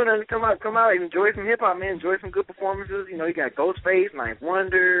 You're not doing nothing. Come out, enjoy some hip-hop, man. Enjoy some good performances. You got Ghostface, Ninth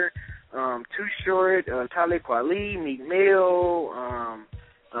Wonder, Too Short, Talib Kweli, Meek Mill,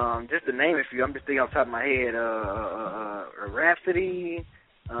 just to name a few. I'm just thinking off the top of my head, Rhapsody.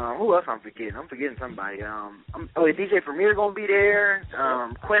 Who else I'm forgetting? I'm forgetting somebody. DJ Premier going to be there.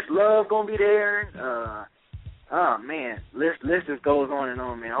 Questlove going to be there. Oh, man, list just goes on and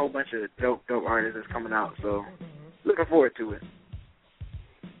on, man. A whole bunch of dope artists that's coming out, so looking forward to it.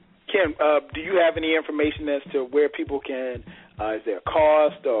 Kim, do you have any information as to where people can, is there a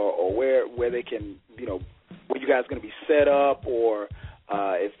cost or where they can, where you guys are going to be set up, or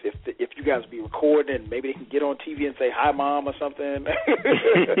if you guys will be recording, maybe they can get on TV and say, hi, Mom, or something?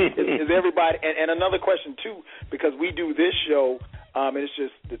 is everybody, and another question, too, because we do this show, and it's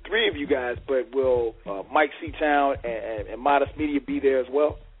just the three of you guys, but will Mike Seatown and Modest Media be there as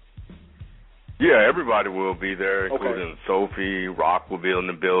well? Yeah, everybody will be there, including Sophie. Rock will be in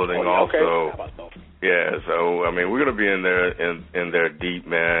the building also. How about Sophie? Yeah, so we're gonna be in there deep,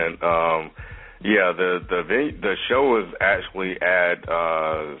 man. The show is actually at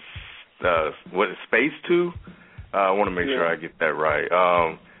Space 2. I want to make sure I get that right.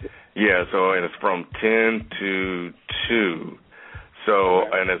 And it's from 10 to 2. So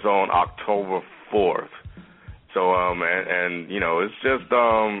and it's on October 4th. So it's just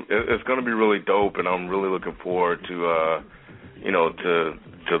it's going to be really dope, and I'm really looking forward to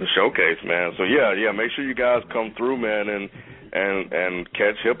to the showcase, man. So make sure you guys come through, man, and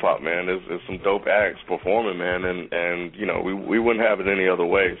catch hip hop, man. There's some dope acts performing, man, and we wouldn't have it any other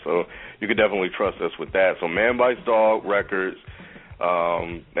way. So you could definitely trust us with that. So Man Bites Dog Records,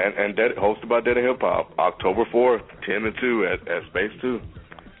 and hosted by Dead Hip Hop, October 4th, 10 to 2 at Space 2.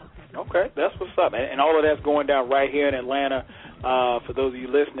 Okay, that's what's up. And all of that's going down right here in Atlanta. For those of you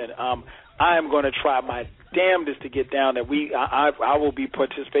listening, I am going to try my damnedest to get down there. I will be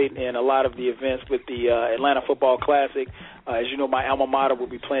participating in a lot of the events with the Atlanta Football Classic. As you know, my alma mater will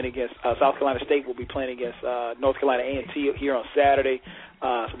be playing against South Carolina State. Will be playing against North Carolina A&T here on Saturday.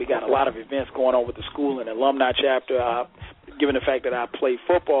 So we got a lot of events going on with the school and alumni chapter. Given the fact that I play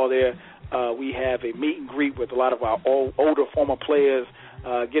football there, we have a meet and greet with a lot of our older former players.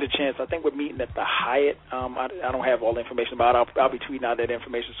 Get a chance. I think we're meeting at the Hyatt. I don't have all the information about it. I'll be tweeting out that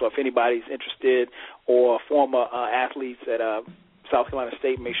information. So if anybody's interested or former athletes at South Carolina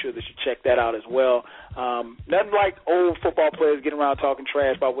State, make sure that you check that out as well. Nothing like old football players getting around talking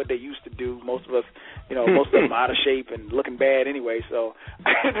trash about what they used to do. Most of us, most of them out of shape and looking bad anyway. So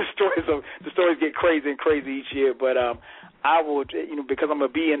the stories get crazy and crazy each year. But I will, because I'm going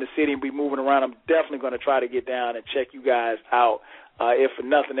to be in the city and be moving around, I'm definitely going to try to get down and check you guys out. If for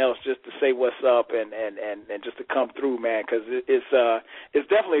nothing else, just to say what's up and just to come through, man, because it's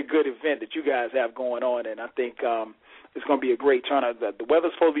definitely a good event that you guys have going on, and I think it's going to be a great turnout. The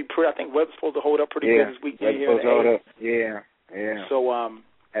weather's supposed to be I think weather's supposed to hold up pretty good this weekend here. Yeah. So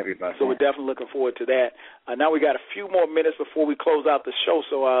everybody. So we're definitely looking forward to that. Now we got a few more minutes before we close out the show,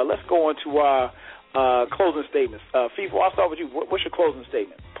 so let's go on to our closing statements. FIFO, I'll start with you. What's your closing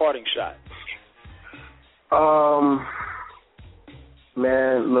statement? Parting shot.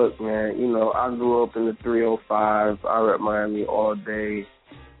 Man, look, man, I grew up in the 305. I rep Miami all day.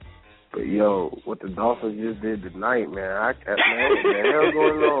 But, what the Dolphins just did tonight, man, what the hell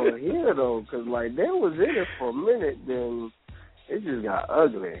going on here, though? Because, they was in it for a minute, then it just got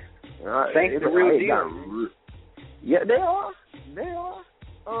ugly. Thanks to real deal. Yeah, they are.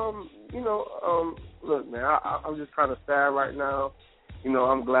 Look, man, I'm just kind of sad right now.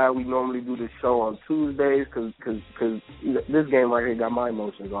 I'm glad we normally do this show on Tuesdays because this game right here got my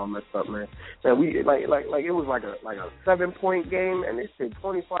emotions all messed up, man. Man, we it was like a 7-point game, and they said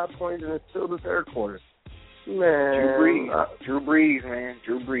 25 points, and it's still the third quarter. Man, Drew Brees, man,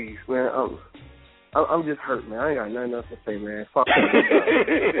 Drew Brees. Man, I'm just hurt, man. I ain't got nothing else to say, man. Fuck.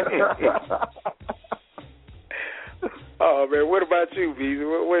 Oh man, what about you, Beezy?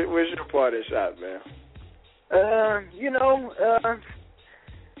 Where's your party shot, man?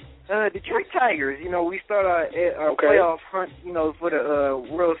 Detroit Tigers. We start our playoff hunt, for the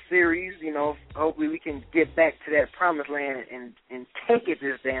World Series. Hopefully we can get back to that promised land and take it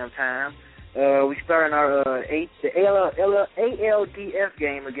this damn time. We starting our ALDS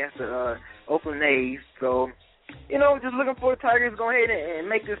game against the Oakland A's. So, just looking for the Tigers to go ahead and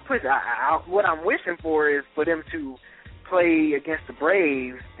make this push. What I'm wishing for is for them to play against the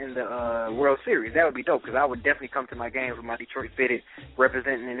Braves in the World Series. That would be dope because I would definitely come to my games with my Detroit fitted,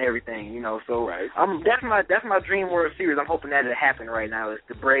 representing and everything. So that's my dream World Series. I'm hoping that it'll happen right now. It's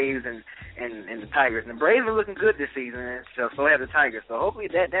the Braves and the Tigers. And the Braves are looking good this season, and so have the Tigers. So hopefully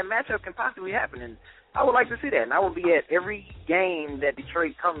that matchup can possibly happen. And I would like to see that. And I will be at every game that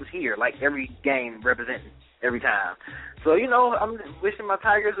Detroit comes here, like every game representing every time. So, I'm wishing my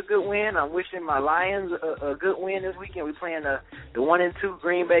Tigers a good win. I'm wishing my Lions a good win this weekend. We're playing the 1-2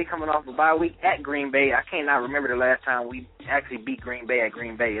 Green Bay coming off the bye week at Green Bay. I cannot remember the last time we actually beat Green Bay at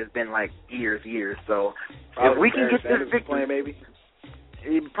Green Bay. It's been like years. So if we can get this victory, maybe.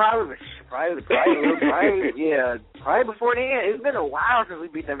 Probably before the end. It's been a while since we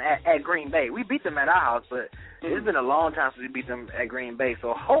beat them at Green Bay. We beat them at our house, but it's been a long time since we beat them at Green Bay.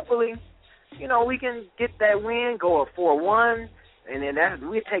 So hopefully, we can get that win, go 4-1, and then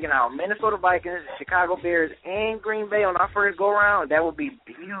we're taking out Minnesota Vikings, Chicago Bears, and Green Bay on our first go-round. That would be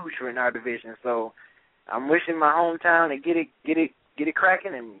huge in our division. So I'm wishing my hometown to get it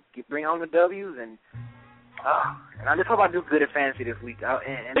cracking and bring home the W's. And I just hope I do good at fantasy this week.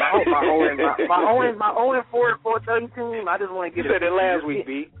 And I hope my 0-4 team, I just want to get it. You said it last week,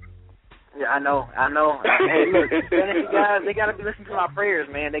 B. Yeah, I know. Hey, look, fantasy guys, they gotta be listening to my prayers,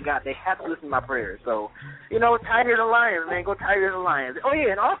 man. They have to listen to my prayers. So, Tigers and Lions, man. Go Tigers and Lions. Oh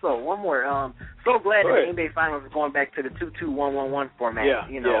yeah, and also one more. So glad that the NBA Finals is going back to the 2-2-1-1-1 format.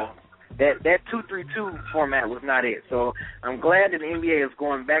 That 2-3-2 format was not it. So I'm glad that the NBA is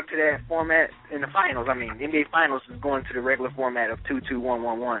going back to that format in the finals. I mean, the NBA Finals is going to the regular format of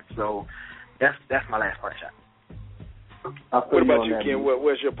 2-2-1-1-1. So that's my last part shot. What about you, Ken?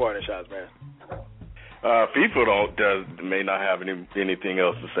 What's your partner shots, man? FIFA may not have anything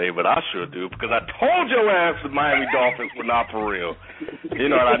else to say, but I sure do, because I told your ass the Miami Dolphins were not for real.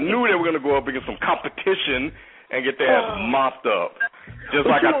 And I knew they were going to go up against some competition and get their ass mopped up. Just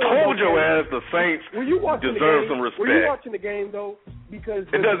like I told your ass the Saints deserve some respect. Were you watching the game, though? Because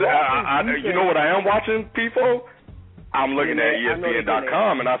it doesn't. You know what I am watching, people? I'm looking at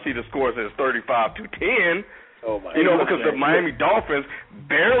ESPN.com, and I see the score says 35-10. Oh my! Because the Miami Dolphins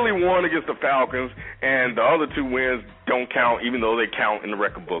barely won against the Falcons, and the other two wins don't count, even though they count in the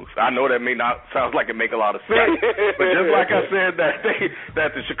record books. I know that may not sound like it make a lot of sense, but just like I said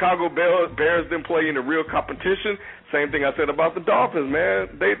that the Chicago Bears didn't play in the real competition. Same thing I said about the Dolphins,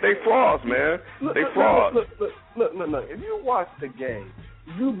 man. They frauds, man. They frauds. Look. If you watch the game,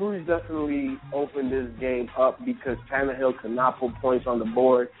 Drew Brees definitely opened this game up because Tannehill could not put points on the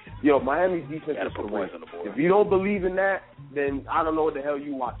board. Miami's defense is points on the board. If you don't believe in that, then I don't know what the hell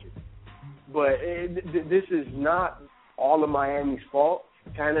you watching. But this is not all of Miami's fault.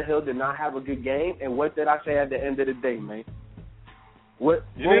 Tannehill did not have a good game, and what did I say at the end of the day, man? You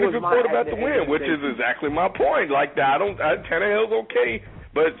need a good quarterback to win, which is exactly my point. Like that, Tannehill's okay,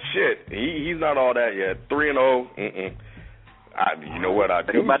 but shit, he's not all that yet. 3-0. You know what I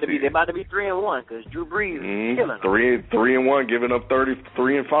do? They're about to be 3-1 because Drew Brees is killing them. 3-1, giving up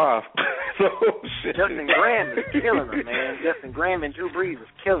 33-5. So shit. Justin Graham is killing them, man. Justin Graham and Drew Brees is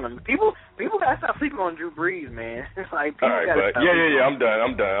killing them. People gotta stop sleeping on Drew Brees, man. Like people all right, gotta stop. Yeah. I'm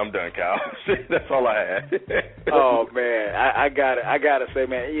done, Kyle. That's all I had. Oh man, I gotta say,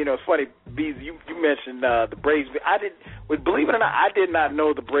 man. It's funny, Bees. You mentioned the Braves. Believe it or not, I did not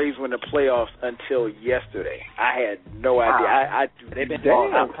know the Braves were in the playoffs until yesterday. I had no idea. They've been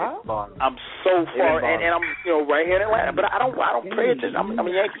balling out. I'm so far, and I'm right here in Atlanta, but I don't pay attention. I'm a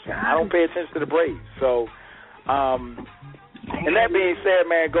Yankees fan. I don't pay attention to the Braves. So, and that being said,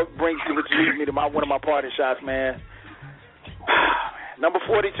 man, which leads me to one of my party shots, man. Number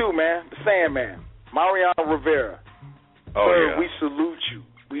 42, man, the Sandman, Mariano Rivera. Oh, yeah. We salute you.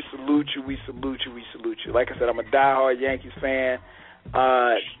 We salute you. We salute you. We salute you. Like I said, I'm a diehard Yankees fan.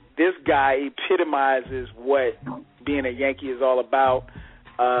 This guy epitomizes what being a Yankee is all about,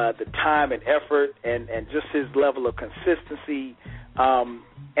 the time and effort and just his level of consistency.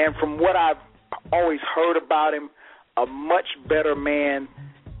 And from what I've always heard about him, a much better man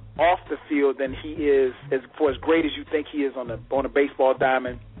off the field than he is, as great as you think he is on a baseball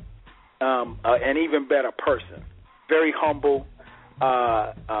diamond, an even better person. Very humble,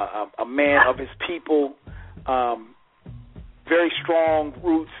 a man of his people, very strong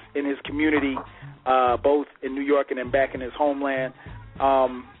roots in his community, both in New York and then back in his homeland.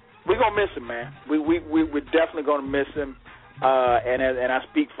 we're gonna miss him, man. We're definitely gonna miss him. And I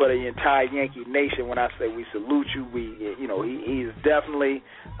speak for the entire Yankee Nation when I say we salute you. He is definitely.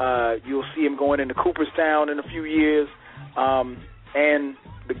 You'll see him going into Cooperstown in a few years. And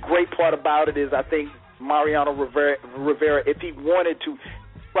the great part about it is, I think Mariano Rivera, if he wanted to,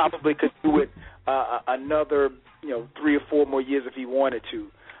 probably could do it another 3 or 4 more years if he wanted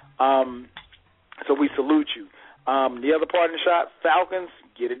to. So we salute you. The other part in the shot, Falcons,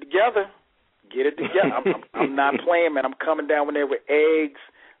 get it together. Get it together. I'm not playing, man. I'm coming down there with eggs.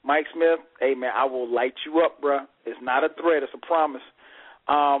 Mike Smith, hey, man, I will light you up, bro. It's not a threat. It's a promise.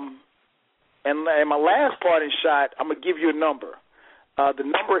 And my last part in shot, I'm going to give you a number. The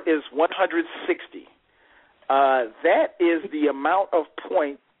number is 160. That is the amount of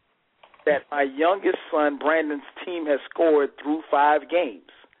points that my youngest son, Brandon's team, has scored through 5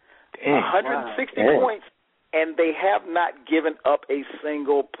 games. 160 points, and they have not given up a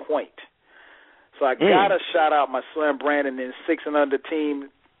single point. So I got to shout out my son Brandon and his 6 and under team,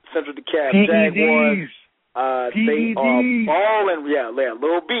 Central DeKalb Jaguars. They are balling. Yeah,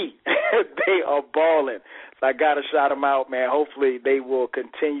 little B. They are balling. So I got to shout them out, man. Hopefully they will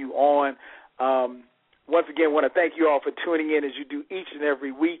continue on. Once again, I want to thank you all for tuning in as you do each and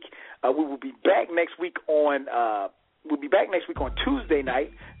every week. We will be back next week on Tuesday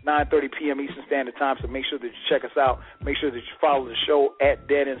night, 9:30 p.m. Eastern Standard Time, so make sure that you check us out. Make sure that you follow the show at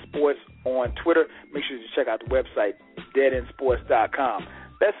Dead End Sports on Twitter. Make sure that you check out the website, deadendsports.com.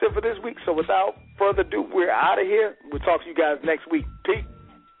 That's it for this week, so without further ado, we're out of here. We'll talk to you guys next week. Peace.